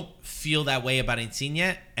 don't feel that way about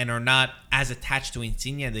Insigne and are not as attached to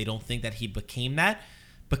Insigne. They don't think that he became that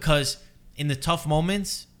because in the tough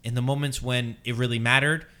moments, in the moments when it really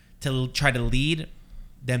mattered to try to lead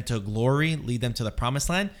them to glory, lead them to the promised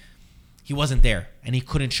land, he wasn't there and he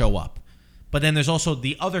couldn't show up. But then there's also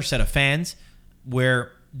the other set of fans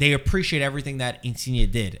where they appreciate everything that Insigne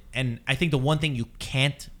did. And I think the one thing you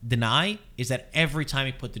can't deny is that every time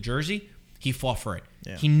he put the jersey, he fought for it.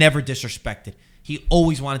 Yeah. He never disrespected. He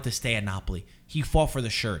always wanted to stay at Napoli. He fought for the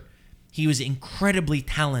shirt. He was incredibly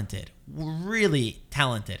talented, really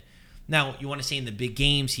talented. Now, you want to say in the big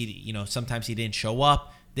games, sometimes he didn't show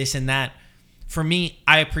up, this and that. For me,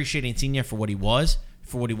 I appreciate Insigne for what he was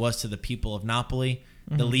to the people of Napoli,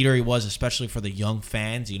 the leader he was, especially for the young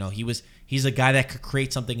fans. He's a guy that could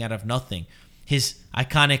create something out of nothing. His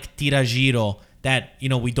iconic tiragiro that,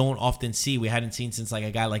 we don't often see, we hadn't seen since like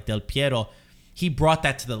a guy like Del Piero. He brought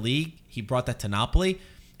that to the league. He brought that to Napoli.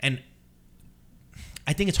 And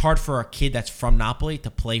I think it's hard for a kid that's from Napoli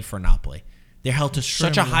to play for Napoli. They're held to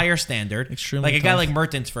such a higher standard. Extremely like a guy like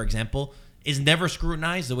Mertens, for example, is never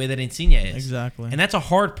scrutinized the way that Insigne is. Exactly. And that's a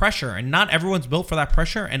hard pressure, and not everyone's built for that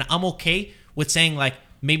pressure. And I'm okay with saying like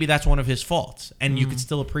maybe that's one of his faults, and you could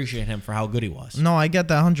still appreciate him for how good he was. No, I get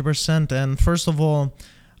that 100%. And first of all,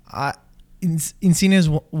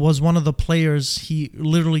 Insigne was one of the players. He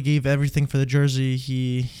literally gave everything for the jersey.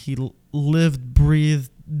 He lived, breathed,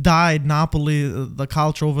 died Napoli, the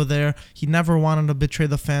culture over there. He never wanted to betray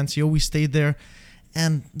the fans. He always stayed there.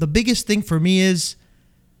 And the biggest thing for me is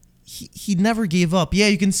he never gave up. Yeah,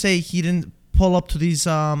 you can say he didn't pull up to these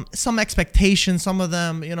some expectations. Some of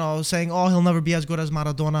them, saying, "Oh, he'll never be as good as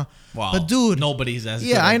Maradona." Wow. But dude, nobody's as good.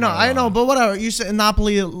 Yeah, as I know. But whatever. You said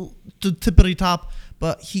Napoli to tippity top.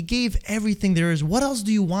 But he gave everything there is. What else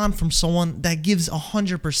do you want from someone that gives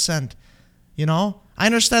 100%? I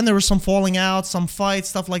understand there was some falling out, some fights,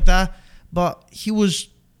 stuff like that. But he was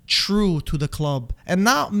true to the club. And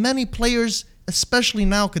not many players, especially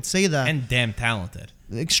now, could say that. And damn talented.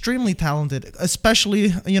 Extremely talented.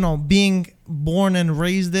 Especially, being born and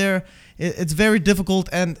raised there. It's very difficult.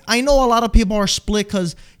 And I know a lot of people are split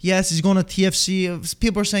because, yes, he's going to TFC.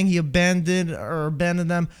 People are saying he abandoned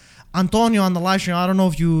them. Antonio on the live stream, I don't know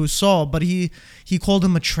if you saw, but he called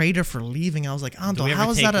him a traitor for leaving. I was like, Anto,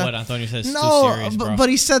 how is that? What Antonio says no, too serious, bro. But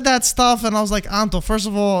he said that stuff, and I was like, Anto, first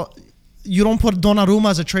of all, you don't put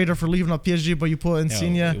Donnarumma as a traitor for leaving at PSG, but you put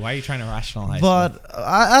Insigne. Why are you trying to rationalize? But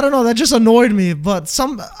I don't know, that just annoyed me. But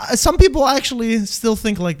some people actually still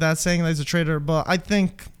think like that, saying that he's a traitor. But I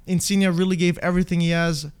think Insigne really gave everything he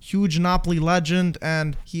has. Huge Napoli legend,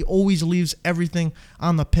 and he always leaves everything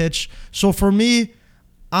on the pitch. So for me,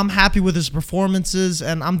 I'm happy with his performances,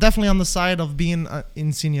 and I'm definitely on the side of being an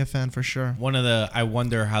Insigne fan for sure. I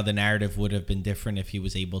wonder how the narrative would have been different if he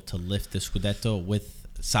was able to lift the Scudetto with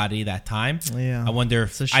Sarri that time. Yeah, I wonder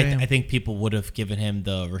if I think people would have given him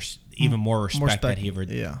the even more respect that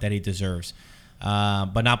he deserves.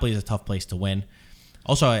 But Napoli is a tough place to win.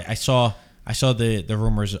 Also, I saw the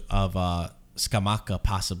rumors of Scamacca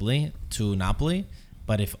possibly to Napoli,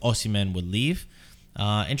 but if Osimhen would leave.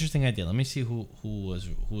 Interesting idea. Let me see who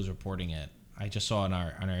was reporting it. I just saw on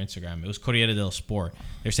our Instagram. It was Corriere dello Sport.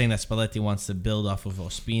 They're saying that Spalletti wants to build off of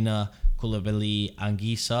Ospina, Koulibaly,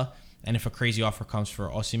 Anguissa, and if a crazy offer comes for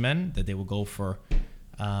Osimhen, that they will go for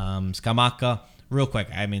Scamacca. Real quick,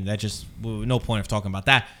 I mean, that just no point of talking about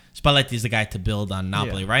that. Spalletti is the guy to build on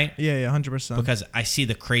Napoli, right? Yeah, 100%. Because I see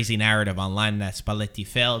the crazy narrative online that Spalletti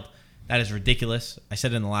failed. That is ridiculous. I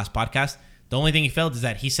said it in the last podcast. The only thing he failed is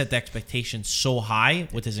that he set the expectations so high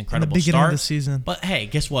with his incredible start. Of the season. But hey,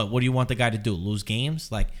 guess what? What do you want the guy to do? Lose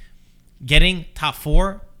games? Like, getting top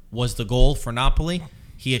 4 was the goal for Napoli.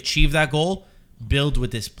 He achieved that goal. Build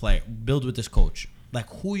with this player. Build with this coach. Like,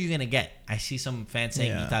 who are you going to get? I see some fans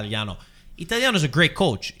saying Italiano. Italiano's a great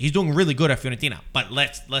coach. He's doing really good at Fiorentina. But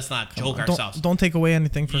let's not joke ourselves. Don't take away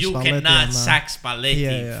anything from Spalletti. You cannot sack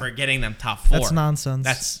Spalletti for getting them top 4. That's nonsense.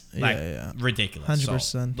 That's ridiculous.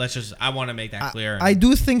 100%. So I want to make that clear. I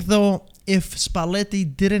do think, though, if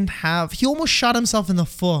Spalletti didn't have... He almost shot himself in the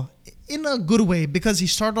foot. In a good way, because he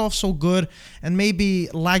started off so good and maybe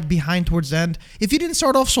lagged behind towards the end. If he didn't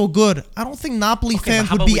start off so good, I don't think Napoli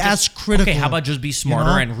fans would be as critical. Okay, how about just be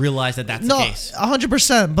smarter and realize that that's the case?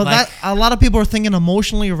 100%. But that a lot of people are thinking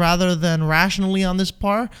emotionally rather than rationally on this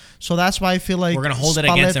part. So that's why I feel like we're gonna hold it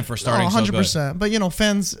against him for starting 100%. So good. But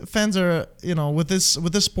fans are with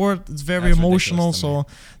this sport, it's very emotional. So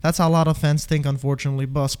that's how a lot of fans think, unfortunately.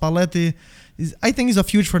 But Spalletti, I think he's a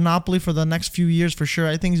future for Napoli for the next few years for sure.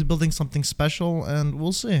 I think he's building something special, and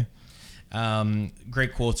we'll see.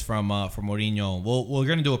 Great quotes from Mourinho. We're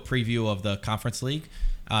going to do a preview of the Conference League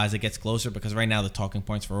as it gets closer, because right now the talking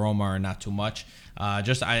points for Roma are not too much.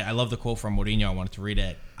 I love the quote from Mourinho. I wanted to read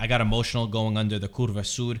it. I got emotional going under the Curva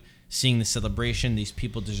Sud, seeing the celebration. These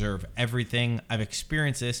people deserve everything. I've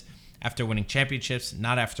experienced this after winning championships,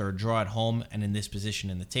 not after a draw at home and in this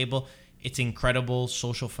position in the table. It's an incredible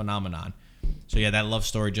social phenomenon. So yeah, that love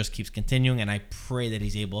story just keeps continuing, and I pray that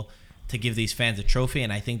he's able to give these fans a trophy,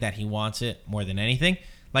 and I think that he wants it more than anything.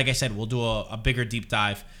 Like I said, we'll do a bigger deep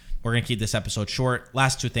dive. We're going to keep this episode short.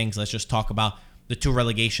 Last two things, let's just talk about the two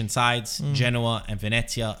relegation sides. Genoa and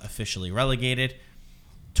Venezia officially relegated.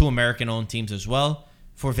 Two American-owned teams as well.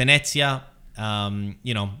 For Venezia, I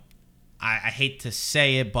hate to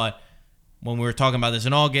say it, but when we were talking about this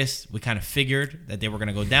in August, we kind of figured that they were going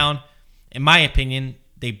to go down. In my opinion,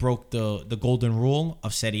 they broke the golden rule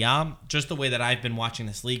of Serie A. Just the way that I've been watching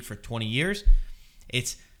this league for 20 years.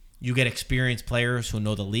 It's you get experienced players who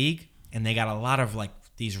know the league, and they got a lot of like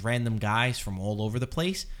these random guys from all over the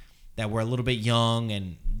place that were a little bit young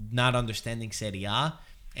and not understanding Serie A.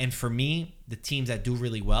 And for me, the teams that do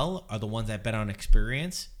really well are the ones that bet on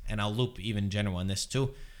experience, and I'll loop even Genoa in this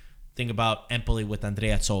too. Think about Empoli with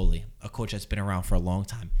Andrea Azzoli, a coach that's been around for a long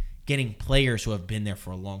time, getting players who have been there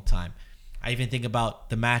for a long time. I even think about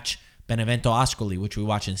the match Benevento-Ascoli, which we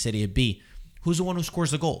watch in Serie B. Who's the one who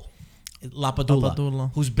scores the goal?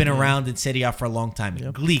 Lapadula, who's been around in Serie A for a long time.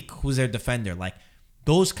 Yep. Glick, who's their defender. Like,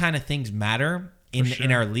 those kind of things matter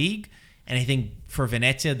in our league. And I think for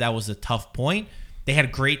Venezia, that was a tough point. They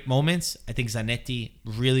had great moments. I think Zanetti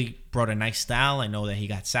really brought a nice style. I know that he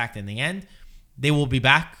got sacked in the end. They will be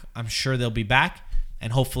back. I'm sure they'll be back.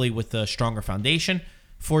 And hopefully with a stronger foundation.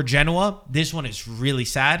 For Genoa, this one is really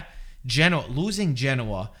sad. Losing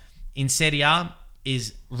Genoa in Serie A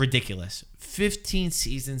is ridiculous. 15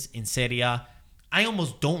 seasons in Serie A. I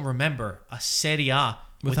almost don't remember a Serie A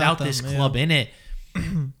without this club in it.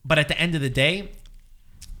 But at the end of the day,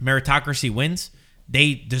 meritocracy wins.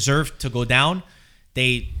 They deserve to go down.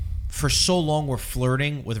 They, for so long, were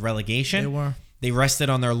flirting with relegation. They were. They rested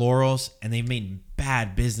on their laurels, and they've made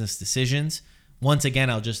bad business decisions. Once again,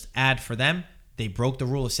 I'll just add for them, they broke the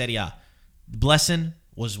rule of Serie A. Blessin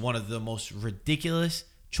was one of the most ridiculous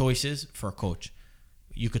choices for a coach.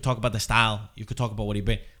 You could talk about the style. You could talk about what he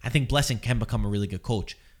brings. I think Blessin can become a really good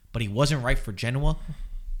coach, but he wasn't right for Genoa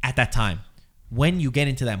at that time. When you get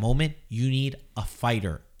into that moment, you need a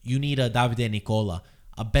fighter. You need a Davide Nicola,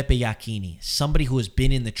 a Beppe Iachini, somebody who has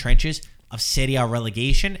been in the trenches of Serie A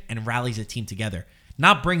relegation and rallies the team together.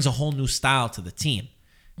 Not brings a whole new style to the team.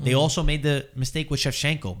 They also made the mistake with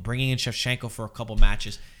Shevchenko, bringing in Shevchenko for a couple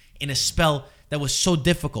matches in a spell that was so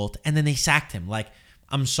difficult, and then they sacked him. Like,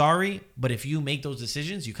 I'm sorry, but if you make those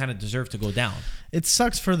decisions, you kind of deserve to go down. It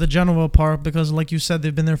sucks for the Genoa part because, like you said,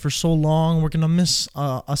 they've been there for so long. We're going to miss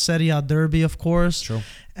a Serie A derby, of course. True.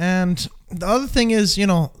 And the other thing is,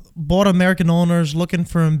 bought American owners looking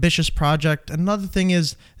for an ambitious project. Another thing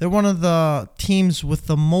is they're one of the teams with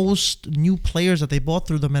the most new players that they bought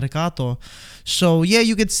through the Mercato. So, yeah,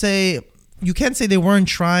 you can't say they weren't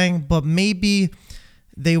trying, but maybe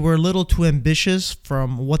they were a little too ambitious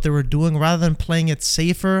from what they were doing. Rather than playing it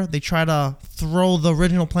safer, they try to throw the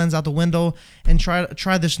original plans out the window and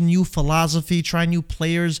try this new philosophy, try new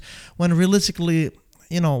players, when realistically,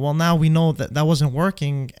 now we know that wasn't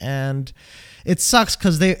working. And it sucks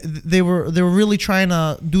because they were really trying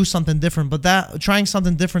to do something different, but that trying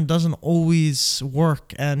something different doesn't always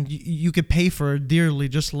work, and you could pay for it dearly,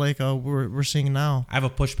 just like we're seeing now. I have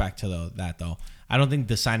a pushback to that though. I don't think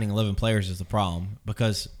the signing 11 players is the problem,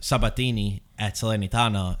 because Sabatini at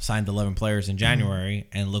Salernitana signed 11 players in January,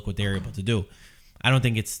 and look what they were able to do. I don't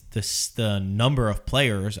think it's the number of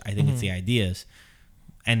players. I think it's the ideas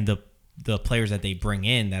and the players that they bring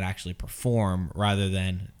in that actually perform, rather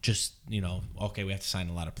than just, okay, we have to sign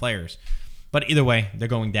a lot of players. But either way, they're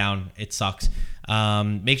going down. It sucks.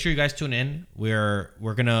 Make sure you guys tune in. We're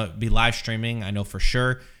going to be live streaming, I know for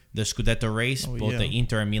sure, the Scudetto race, both the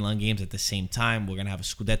Inter and Milan games at the same time. We're going to have a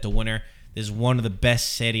Scudetto winner. This is one of the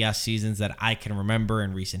best Serie A seasons that I can remember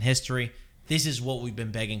in recent history. This is what we've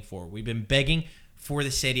been begging for. We've been begging for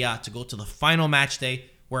the Serie A to go to the final match day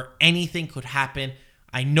where anything could happen.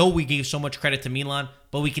 I know we gave so much credit to Milan,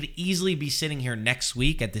 but we could easily be sitting here next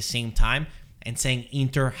week at the same time and saying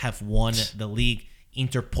Inter have won the league.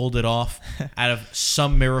 Inter pulled it off out of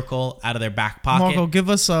some miracle out of their back pocket. Marco, give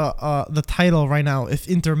us the title right now if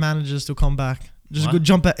Inter manages to come back. Just go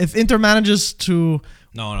jump at. If Inter manages to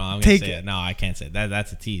No, I'm going to say it. No, I can't say it.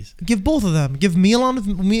 That's a tease. Give both of them. Give Milan if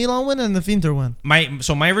Milan win and if Inter win. My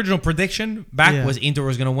original prediction was Inter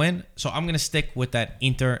was going to win. So I'm going to stick with that.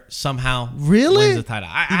 Inter somehow wins the title.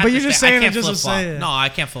 But you're just saying it just to say it. No, I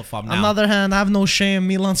can't flip-flop now. On the other hand, I have no shame.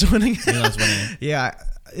 Milan's winning. Milan's winning. Yeah.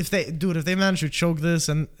 If they manage to choke this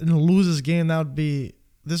and lose this game,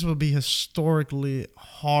 this would be historically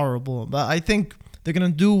horrible. But I think they're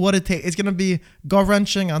going to do what it takes. It's going to be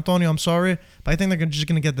gut-wrenching. Antonio, I'm sorry. But I think they're just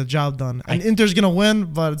going to get the job done. And Inter's going to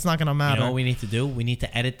win, but it's not going to matter. You know what we need to do? We need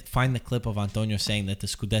to find the clip of Antonio saying that the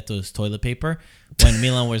Scudetto is toilet paper when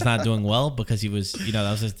Milan was not doing well, because he was, that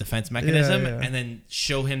was his defense mechanism. Yeah. And then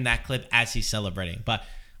show him that clip as he's celebrating. But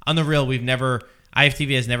on the real,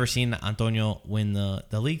 IFTV has never seen Antonio win the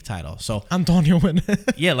league title. So Antonio win.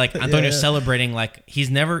 Yeah, like Antonio's celebrating, like he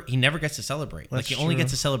never gets to celebrate. That's he only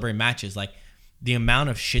gets to celebrate matches. Like the amount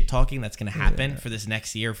of shit talking that's going to happen for this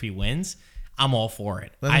next year if he wins, I'm all for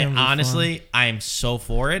it. I am so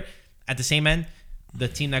for it. At the same end, the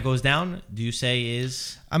team that goes down, do you say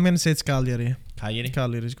is? I'm going to say it's Cagliari.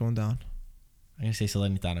 Cagliari's going down. I'm going to say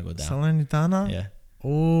Salernitana go down. Salernitana? Yeah.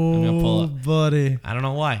 Oh, buddy. I don't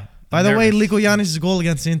know why. By the way, Lico Yannis' goal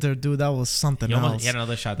against Inter, dude, that was something else. He had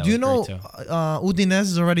another shot that was great too. Udinese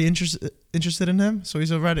is already interested in him, so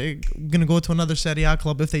he's already going to go to another Serie A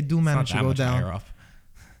club if they do manage to go down.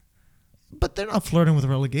 But they're not flirting with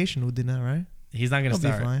relegation, Udine, right? He's not going to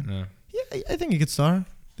He'll be start. fine. No. Yeah, I think he could start.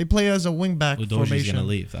 They play as a wing back Udoji's formation. going to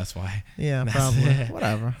leave. That's why. Yeah, That's probably. it.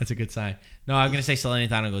 Whatever. That's a good sign. No, I'm going to say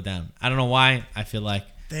Salernitana go down. I don't know why. I feel like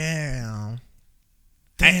Damn.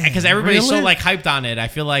 because everybody's so Really? like hyped on it. I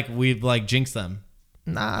feel like we've like jinxed them.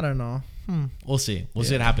 Nah, I don't know. We'll see. We'll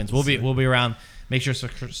see Yeah, what happens. we'll We'll be around. Make sure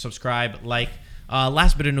to subscribe, like.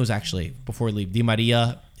 Last bit of news actually before we leave. Di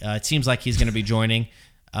Maria. It seems like he's going to be joining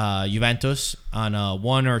Juventus on a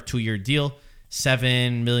 1 or 2 year deal,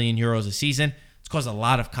 7 million euros a season. It's caused a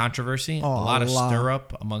lot of controversy, a lot of stir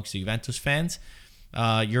up amongst the Juventus fans.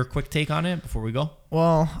 Your quick take on it before we go?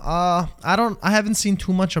 Well, I haven't seen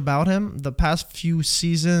too much about him. The past few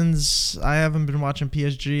seasons, I haven't been watching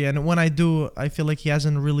PSG, and when I do, I feel like he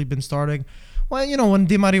hasn't really been starting. Well, you know, when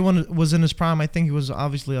Di Maria was in his prime, I think he was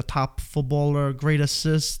obviously a top footballer, great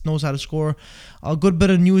assist, knows how to score. A good bit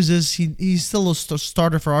of news is he's still a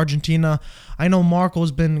starter for Argentina. I know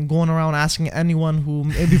Marco's been going around asking anyone who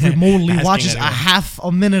maybe remotely watches anyone. a half a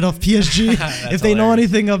minute of PSG if they know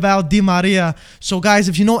hilarious. anything about Di Maria. So, guys,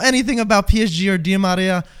 if you know anything about PSG or Di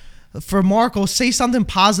Maria, for Marco, say something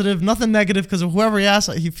positive, nothing negative, because whoever he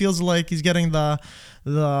asks, he feels like he's getting the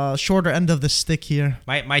shorter end of the stick here.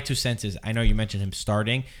 My 2 cents is, I know you mentioned him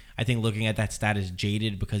starting. I think looking at that stat is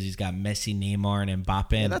jaded because he's got Messi, Neymar, and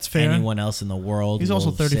Mbappe. Yeah, and that's fair. Anyone else in the world He's will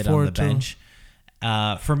also sit 34 on the too. bench.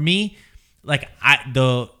 For me, like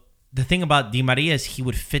the thing about Di Maria is he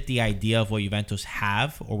would fit the idea of what Juventus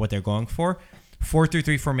have or what they're going for.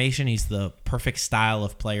 4-3-3 formation. He's the perfect style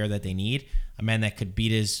of player that they need. A man that could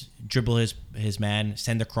dribble his man,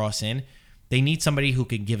 send a cross in. They need somebody who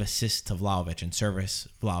can give assists to Vlahovic and service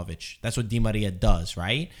Vlahovic. That's what Di Maria does,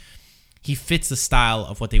 right? He fits the style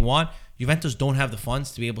of what they want. Juventus don't have the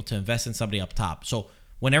funds to be able to invest in somebody up top. So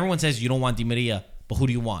when everyone says you don't want Di Maria, but who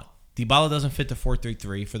do you want? Dybala doesn't fit the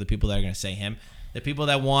 4-3-3 for the people that are going to say him. The people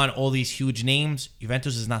that want all these huge names,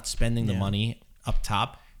 Juventus is not spending the money up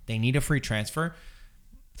top. They need a free transfer.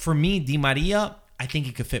 For me, Di Maria, I think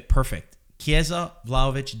he could fit perfect. Chiesa,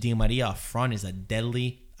 Vlahovic, Di Maria up front is a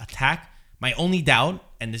deadly attack. My only doubt,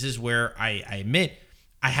 and this is where I admit,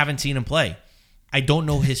 I haven't seen him play. I don't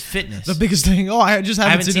know his fitness. The biggest thing. Oh, I just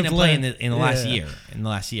haven't seen him play in the last Yeah. year. In the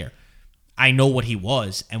last year, I know what he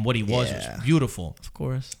was, and what he was beautiful. Of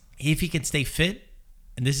course. If he can stay fit,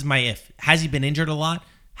 and this is my if, has he been injured a lot?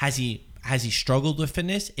 Has he struggled with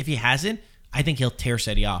fitness? If he hasn't, I think he'll tear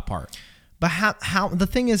Serie A apart. But how the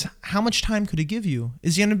thing is, how much time could he give you?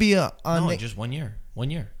 Is he going to be No, just 1 year. 1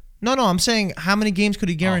 year. No, I'm saying how many games could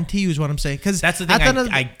he guarantee you is what I'm saying. Because That's the thing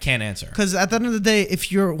I can't answer. Because at the end of the day,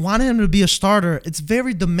 if you're wanting him to be a starter, it's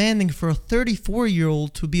very demanding for a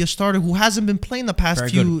 34-year-old to be a starter who hasn't been playing the past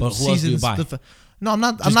Very few good, but who else do you seasons. buy? No, I'm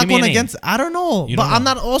not. Just I'm not give me a going name. against. I don't know, You but don't I'm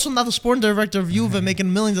know. not also not the sporting director of Juve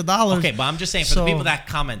making millions of dollars. Okay, but I'm just saying for the So- people that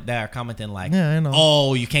are commenting like, Yeah, I know.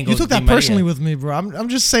 oh, you can't go. You took Di that Maria. personally with me, bro. I'm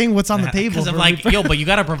just saying what's on the table. Because I'm bro. like, yo, but you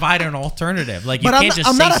got to provide an alternative. Like, you But can't just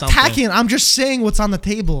I'm say not something. attacking. I'm just saying what's on the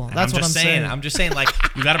table. That's what I'm saying. I'm just saying, like,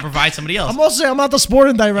 you got to provide somebody else. I'm also saying I'm not the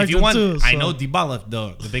sporting director If you want, too. I so- know Dybala.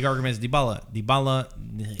 The big argument is Dybala. Dybala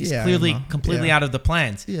is Yeah, I clearly know. completely Yeah. out of the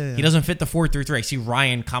plans. Yeah. He doesn't fit the 4-3-3. I see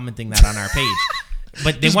Ryan commenting that on our page.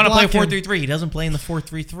 But they Just want to play block him. 4-3-3. He doesn't play in the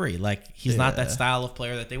 4-3-3. Like, he's not that style of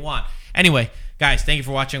player that they want. Anyway, guys, thank you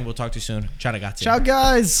for watching. We'll talk to you soon. Ciao, ragazzi. Ciao,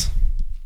 guys.